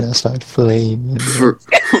gonna start flaming. For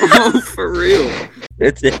real.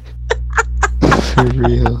 It's it. For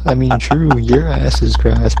real. I mean, true, your ass is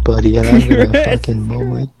grass, buddy, and I'm gonna fucking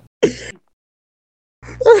mow it.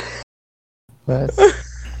 But,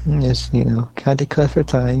 just, kind of cut for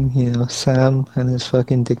time, Sam and his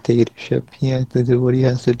fucking dictatorship. He had to do what he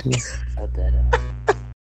has to do. Cut that out.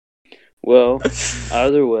 Well,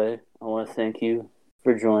 either way, I want to thank you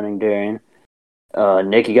for joining, Darian.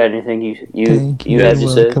 Nick, you got anything you have to say?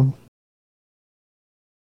 You're welcome.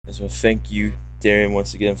 I just want to thank you, Darian,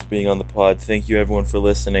 once again for being on the pod. Thank you, everyone, for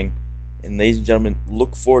listening. And ladies and gentlemen,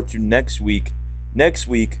 look forward to next week. Next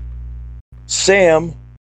week, Sam,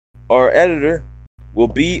 our editor, will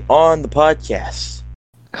be on the podcast.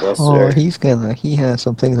 Yes, sir. He has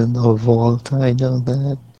some things in the vault, I know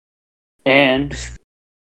that. And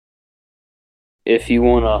if you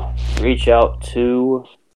want to reach out to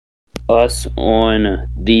us on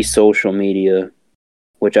the social media,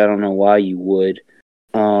 which I don't know why you would,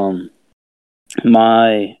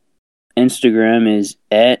 my Instagram is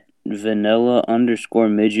at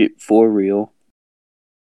vanilla_midget for real.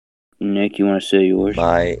 Nick, you want to say yours?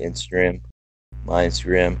 My Instagram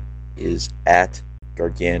is at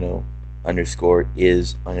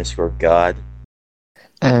Gargano_is_God.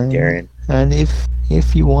 Darian. And if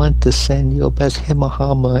you want to send your best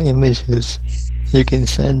Himahama images, you can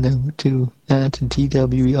send them to at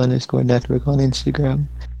TWE_network on Instagram.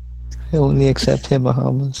 I only accept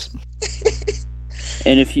Himahamas.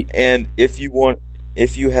 And if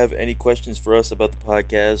you have any questions for us about the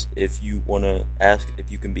podcast, if you want to ask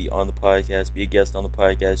if you can be on the podcast, be a guest on the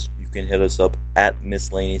podcast, you can hit us up at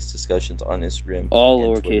Miscellaneous Discussions on Instagram. All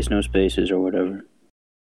lowercase, no spaces or whatever.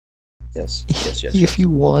 Yes. If you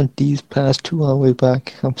want these past 2 hours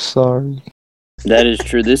back, I'm sorry. That is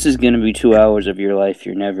true. This is going to be 2 hours of your life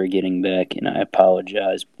you're never getting back, and I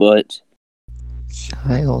apologize. But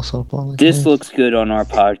I also apologize. this looks good on our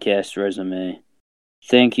podcast resume.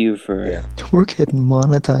 Thank you for... Yeah. We're getting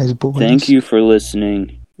monetized, boys. Thank you for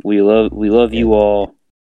listening. We love you all.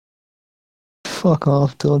 Fuck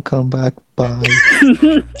off, don't come back, bye.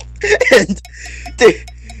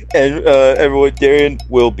 and everyone, Darian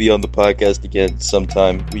will be on the podcast again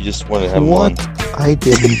sometime. We just want to have What? fun. I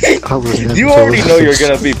didn't. I was never You already know you're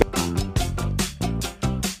going to be...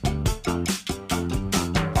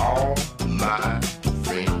 All my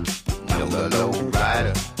friends, yellow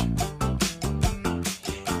rider.